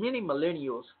if many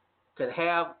millennials could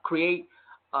create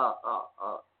a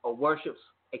worship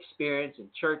experience in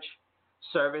church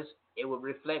service, it would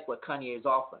reflect what Kanye is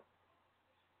offering.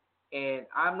 And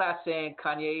I'm not saying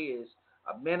Kanye is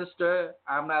a minister.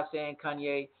 I'm not saying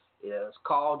Kanye is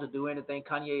called to do anything.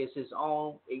 Kanye is his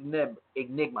own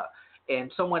enigma.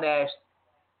 And someone asked,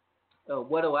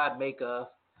 what do I make of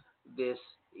this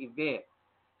event?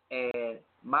 And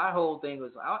my whole thing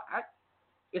was,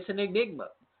 it's an enigma,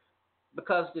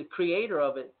 because the creator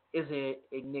of it is an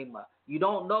enigma. You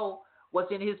don't know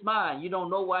what's in his mind. You don't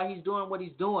know why he's doing what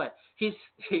he's doing.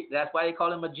 That's why they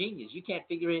call him a genius. You can't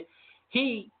figure it.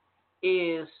 He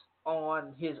is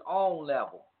on his own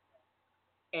level,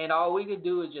 and all we can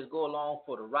do is just go along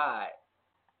for the ride.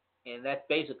 And that's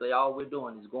basically all we're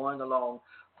doing, is going along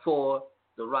for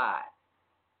the ride.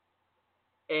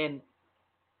 And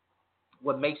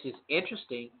what makes this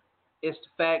interesting is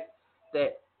the fact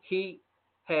that he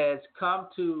has come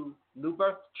to New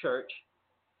Birth Church.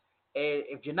 And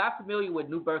if you're not familiar with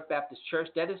New Birth Baptist Church,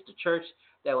 that is the church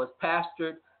that was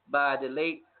pastored by the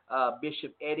late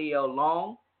Bishop Eddie L.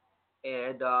 Long.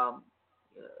 And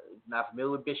not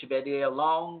familiar with Bishop Eddie L.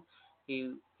 Long,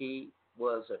 he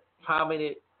was a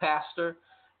prominent pastor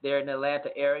there in the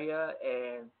Atlanta area,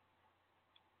 and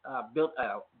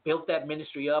built that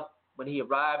ministry up when he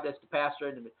arrived as the pastor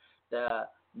in the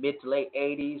mid to late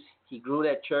 80s. He grew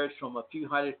that church from a few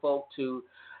hundred folk to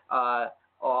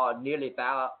nearly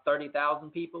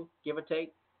 30,000 people, give or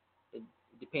take. It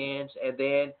depends. And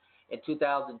then in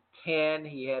 2010,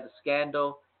 he had a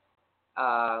scandal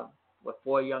where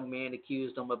 4 young men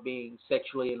accused him of being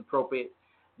sexually inappropriate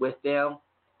with them,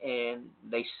 and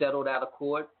they settled out of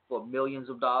court for millions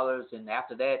of dollars. And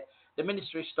after that, the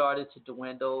ministry started to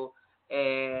dwindle,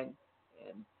 and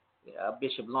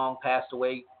Bishop Long passed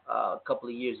away a couple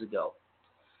of years ago.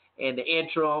 In the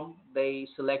interim, they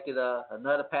selected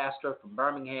another pastor from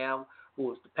Birmingham who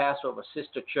was the pastor of a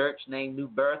sister church named New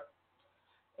Birth.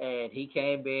 And he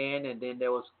came in, and then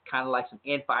there was kind of like some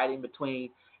infighting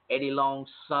between Eddie Long's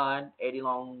son, Eddie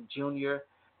Long Junior,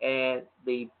 and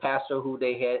the pastor who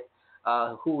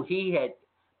he had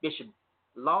Bishop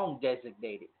Long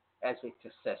designated as a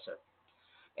successor.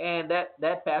 And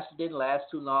that pastor didn't last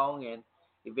too long, and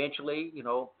eventually,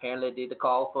 apparently they did the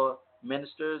call for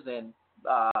ministers, and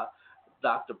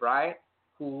Dr. Bryant,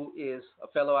 who is a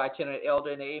fellow itinerant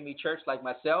elder in the AME Church like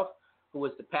myself, who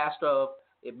was the pastor of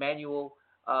Emmanuel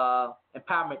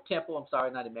Empowerment Temple,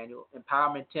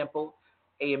 Empowerment Temple,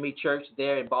 AME Church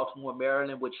there in Baltimore,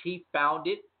 Maryland, which he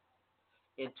founded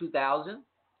in 2000.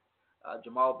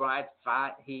 Jamaal Bryant,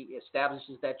 he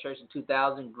establishes that church in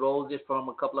 2000, grows it from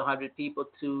a couple of hundred people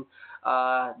to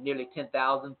nearly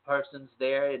 10,000 persons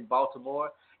there in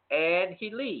Baltimore, and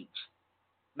he leaves.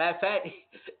 Matter of fact,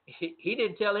 he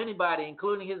didn't tell anybody,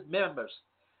 including his members.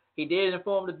 He did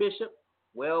inform the bishop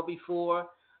well before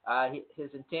his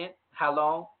intent. How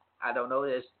long? I don't know.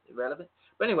 That's irrelevant.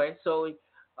 But anyway, so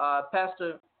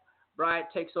Pastor Bryant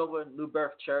takes over New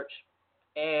Birth Church,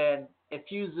 and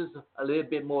infuses a little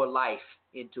bit more life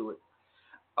into it.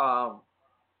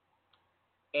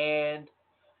 And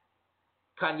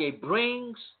Kanye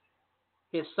brings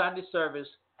his Sunday service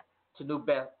to New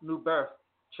Birth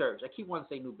Church. I keep wanting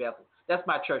to say New Bethel. That's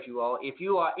my church, you all. If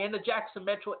you are in the Jackson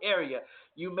metro area,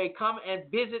 you may come and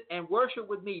visit and worship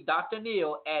with me, Dr.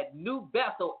 Neal, at New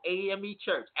Bethel AME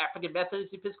Church, African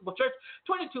Methodist Episcopal Church,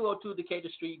 2202 Decatur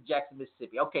Street, Jackson,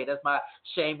 Mississippi. Okay, that's my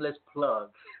shameless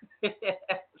plug.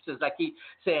 Since I keep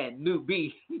saying New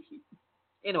B.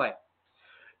 Anyway,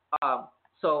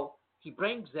 so he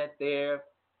brings that there,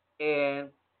 and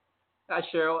hi,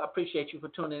 Cheryl. I appreciate you for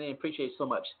tuning in. Appreciate you so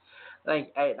much.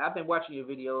 I've been watching your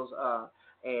videos,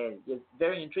 and it's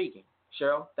very intriguing.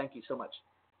 Cheryl, thank you so much.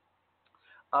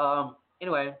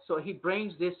 Anyway, so he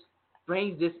brings this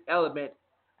element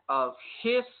of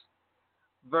his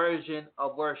version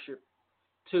of worship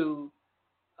to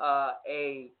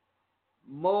a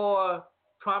more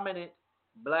prominent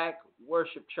black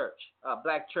worship church,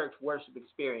 black church worship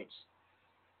experience.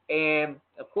 And,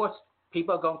 of course,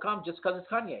 people are going to come just because it's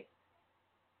Kanye.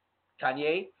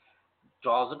 Kanye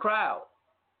draws a crowd,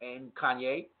 and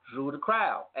Kanye drew the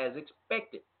crowd as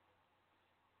expected.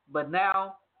 But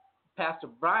now Pastor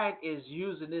Bryant is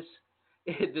using this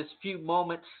few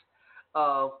moments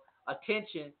of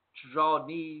attention to draw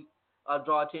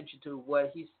attention to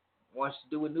what he wants to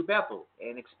do with New Bethel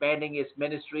and expanding its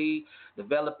ministry,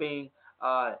 developing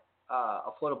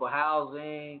affordable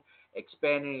housing,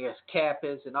 expanding its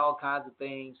campus, and all kinds of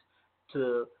things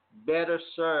to better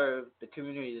serve the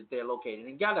community that they're located in.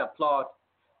 And you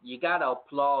gotta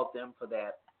applaud them for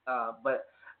that. But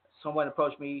someone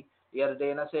approached me the other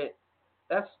day, and I said,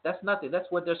 that's nothing. That's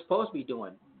what they're supposed to be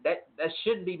doing. That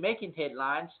shouldn't be making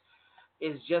headlines.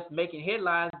 It's just making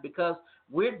headlines because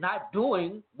we're not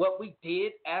doing what we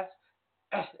did as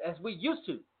we used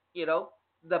to. You know,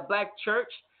 the black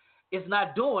church is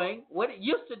not doing what it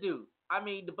used to do. I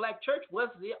mean, the black church was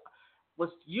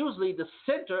usually the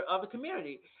center of the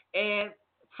community, and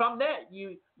from that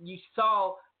you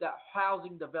saw the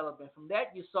housing development. From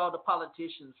that you saw the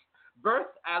politicians birth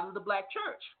out of the black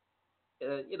church.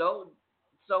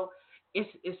 So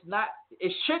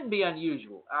it shouldn't be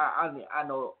unusual. I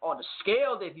know on the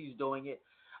scale that he's doing it.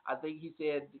 I think he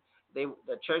said the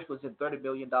church was in $30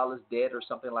 million debt or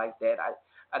something like that.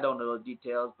 I don't know the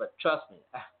details, but trust me,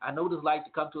 I know what it's like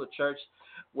to come to a church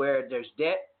where there's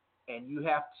debt, and you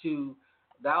have to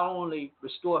not only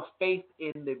restore faith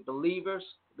in the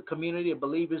believers, the community of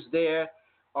believers there,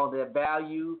 on their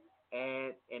value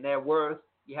and their worth.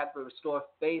 You have to restore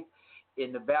faith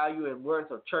in the value and worth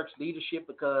of church leadership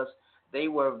because they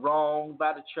were wronged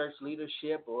by the church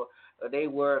leadership, or they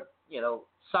were,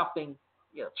 something,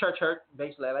 church hurt,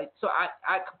 basically. So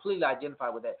I completely identify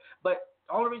with that. But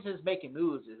the only reason it's making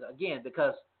news is, again,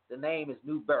 because the name is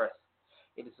New Birth.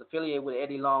 It is affiliated with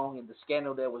Eddie Long and the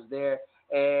scandal that was there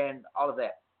and all of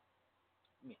that.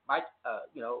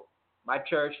 My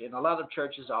church and a lot of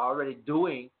churches are already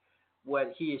doing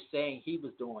what he is saying he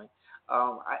was doing.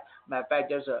 Matter of fact,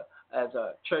 there's a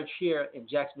church here in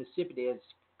Jackson, Mississippi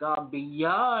that's gone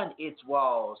beyond its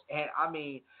walls. And I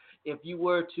mean, if you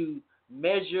were to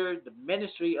measure the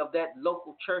ministry of that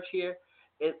local church here,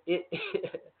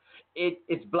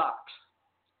 it's blocks.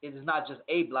 It is not just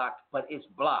a block, but it's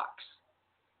blocks.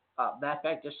 Matter of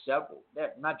fact, there's several.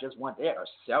 There, not just one. There are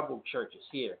several churches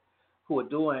here who are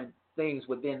doing things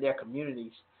within their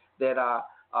communities that are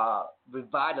bring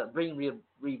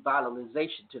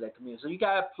revitalization to that community. So you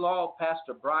got to applaud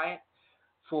Pastor Bryant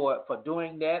for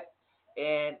doing that.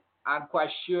 And I'm quite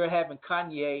sure having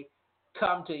Kanye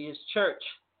come to his church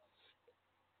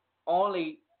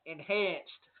only enhanced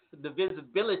the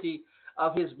visibility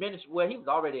of his ministry. Well, he was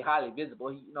already highly visible.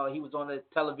 He was on the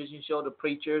television show, The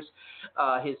Preachers.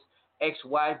 His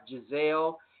ex-wife,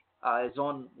 Giselle, is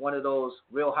on one of those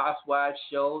Real Housewives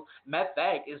shows. Matter of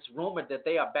fact, it's rumored that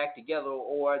they are back together,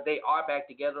 or they are back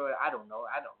together. I don't know.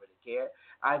 I don't really care.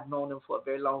 I've known them for a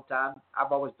very long time.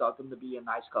 I've always thought them to be a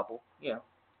nice couple. It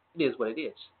is what it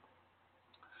is.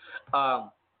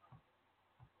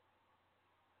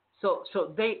 So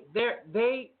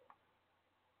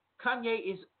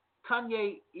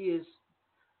Kanye is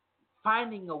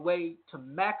finding a way to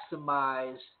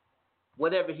maximize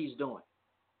whatever he's doing.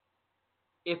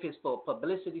 If it's for a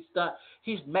publicity stunt,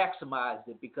 he's maximized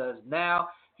it because now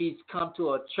he's come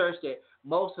to a church that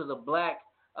most of the black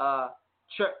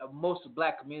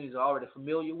communities are already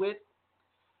familiar with,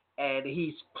 and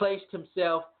he's placed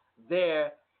himself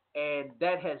there, and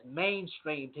that has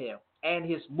mainstreamed him and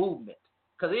his movement,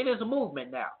 because it is a movement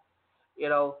now.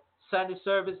 Sunday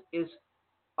service is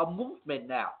a movement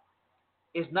now.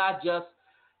 It's not just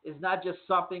It's not just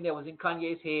something that was in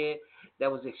Kanye's head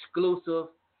that was exclusive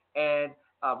and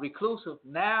reclusive.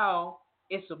 Now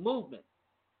it's a movement.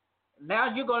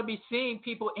 Now you're going to be seeing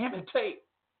people imitate,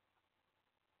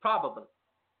 probably.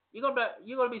 You're going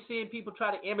to be seeing people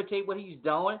try to imitate what he's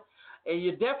doing, and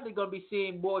you're definitely going to be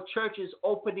seeing more churches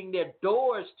opening their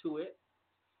doors to it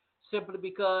simply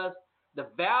because the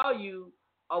value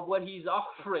of what he's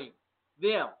offering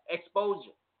them,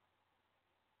 exposure.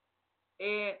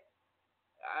 And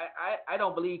I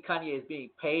don't believe Kanye is being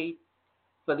paid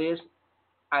for this.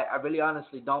 I really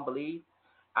honestly don't believe.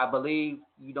 I believe,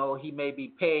 he may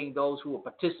be paying those who are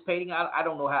participating. I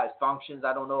don't know how it functions.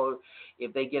 I don't know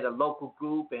if they get a local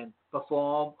group and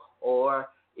perform, or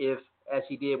if, as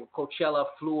he did with Coachella,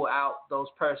 flew out those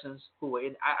persons who were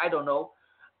in. I don't know.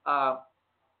 I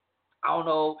don't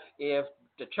know if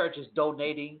the church is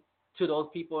donating to those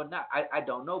people or not. I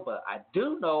don't know, but I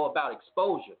do know about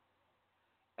exposure.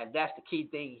 And that's the key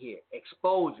thing here.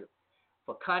 Exposure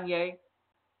for Kanye,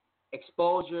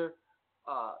 exposure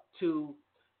to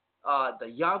the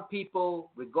young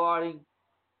people regarding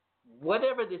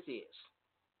whatever this is,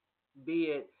 be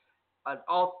it an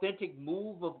authentic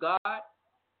move of God,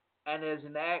 and as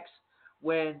in Acts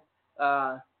when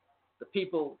the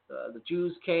people, the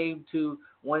Jews came to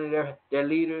one of their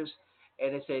leaders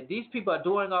and they said, these people are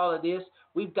doing all of this,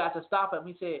 we've got to stop them.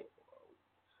 He said,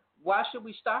 why should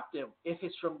we stop them? If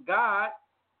it's from God,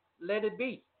 let it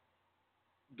be.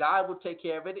 God will take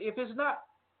care of it if it's not.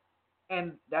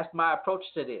 And that's my approach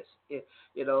to this.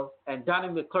 And Donnie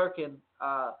McClurkin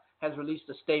has released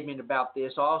a statement about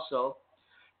this also.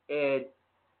 And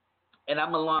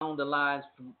I'm along the lines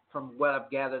from what I've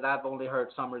gathered. I've only heard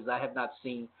summaries. I have not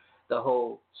seen the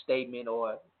whole statement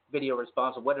or video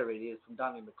response or whatever it is from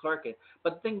Donnie McClurkin.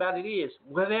 But the thing about it is,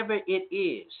 whatever it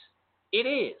is, it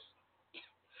is.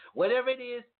 Whatever it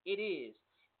is, it is.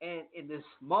 And in this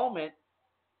moment,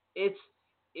 it's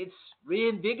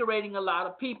reinvigorating a lot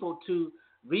of people to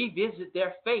revisit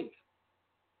their faith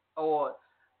or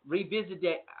revisit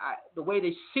the way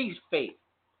they see faith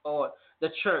or the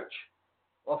church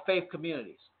or faith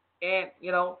communities. And,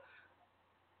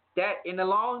 that in the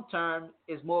long term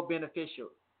is more beneficial,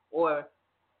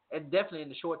 and definitely in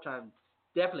the short term,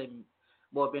 definitely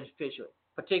more beneficial,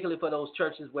 particularly for those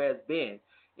churches where it's been.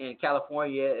 In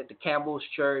California, at the Campbell's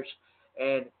Church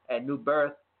and at New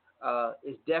Birth,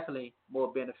 is definitely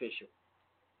more beneficial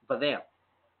for them.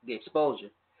 The exposure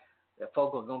that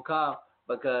folk are going to come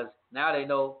because now they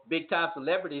know big time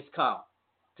celebrities come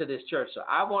to this church. So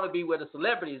I want to be where the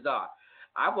celebrities are.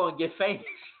 I want to get famous.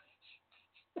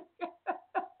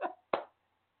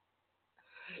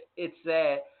 It's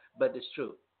sad, but it's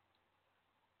true.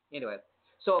 Anyway,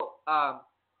 so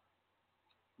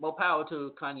more power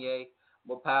to Kanye,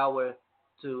 more power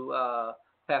to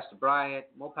Pastor Bryant,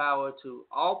 more power to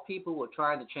all people who are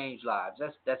trying to change lives.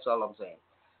 That's all I'm saying.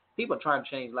 People are trying to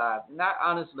change lives. And I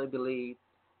honestly believe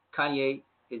Kanye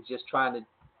is just trying to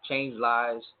change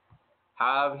lives.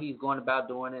 However he's going about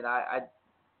doing it, I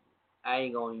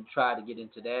ain't going to try to get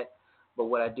into that. But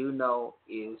what I do know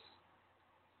is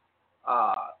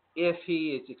if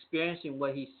he is experiencing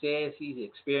what he says he's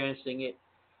experiencing it,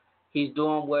 he's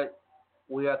doing what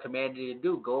we are commanded to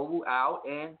do. Go out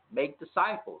and make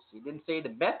disciples. He didn't say the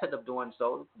method of doing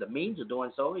so, the means of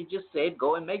doing so. He just said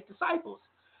go and make disciples.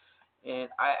 And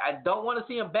I don't want to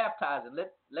see him baptizing.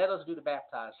 Let us do the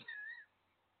baptizing.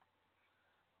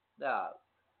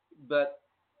 But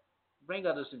bring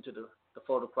others into the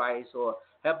fold of Christ, or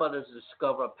help others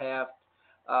discover a path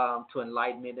to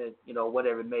enlightenment,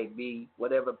 whatever it may be,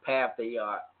 whatever path they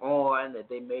are on that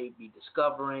they may be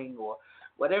discovering, or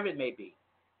whatever it may be.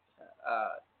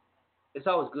 It's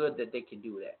always good that they can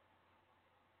do that.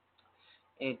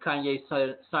 And Kanye's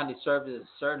Sunday service is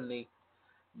certainly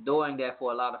doing that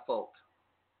for a lot of folks.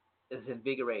 It's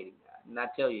invigorating. And I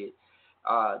tell you,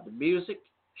 the music,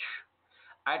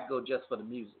 I'd go just for the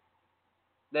music.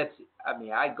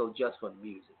 I'd go just for the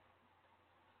music.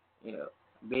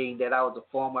 Being that I was a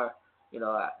former,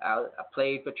 I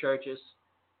played for churches,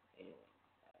 and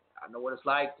I know what it's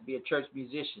like to be a church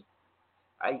musician.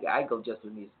 I go just for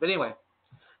the music. But anyway,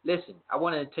 listen, I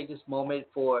want to take this moment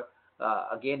for,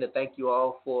 again, to thank you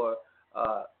all for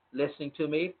listening to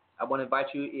me. I want to invite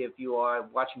you, if you are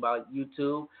watching by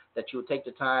YouTube, that you will take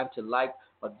the time to like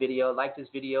this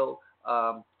video,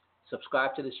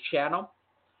 subscribe to this channel,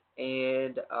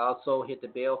 and also hit the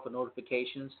bell for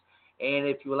notifications. And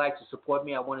if you would like to support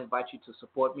me, I want to invite you to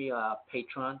support me on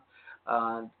Patreon,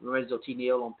 Lorenzo T.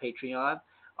 Neal on Patreon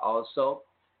also.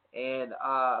 And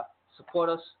support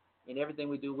us in everything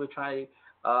we do. We're trying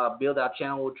to build our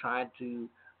channel. We're trying to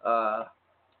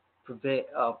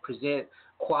present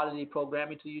quality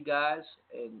programming to you guys,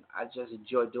 and I just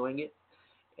enjoy doing it.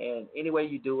 And any way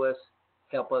you do us,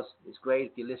 help us. It's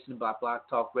great. If you're listening by Blog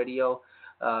Talk Radio,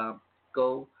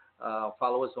 go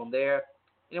follow us on there.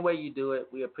 Any way you do it,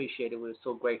 we appreciate it. We're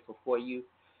so grateful for you.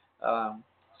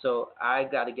 So I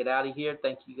got to get out of here.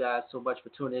 Thank you guys so much for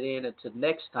tuning in. Until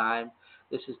next time,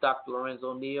 this is Dr.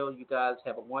 Lorenzo Neal. You guys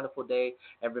have a wonderful day.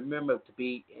 And remember to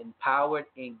be empowered,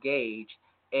 engaged,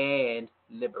 and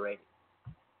liberated.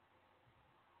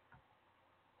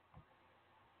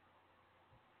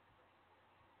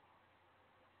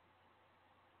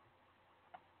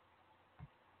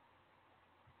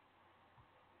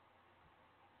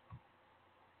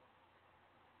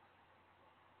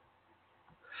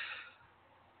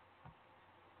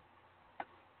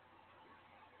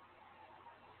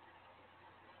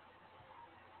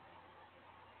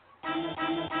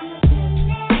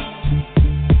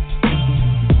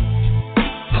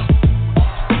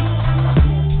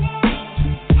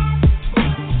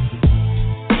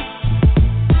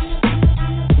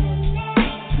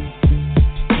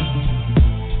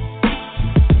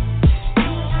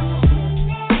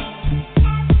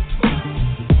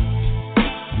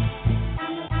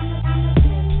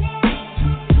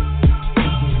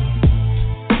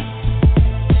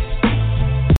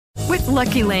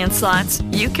 Lucky Land Slots,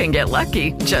 you can get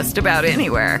lucky just about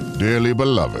anywhere. Dearly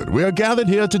beloved, we are gathered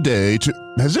here today to...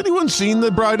 Has anyone seen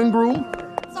the bride and groom?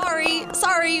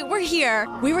 Sorry, we're here.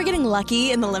 We were getting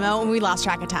lucky in the limo and we lost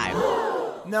track of time.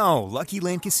 No, Lucky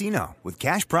Land Casino, with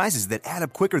cash prizes that add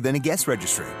up quicker than a guest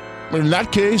registry. In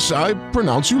that case, I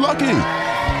pronounce you lucky.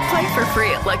 Play for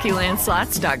free at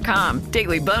LuckyLandSlots.com.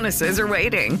 Daily bonuses are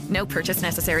waiting. No purchase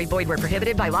necessary. Void where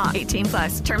prohibited by law.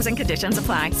 18+. Terms and conditions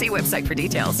apply. See website for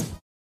details.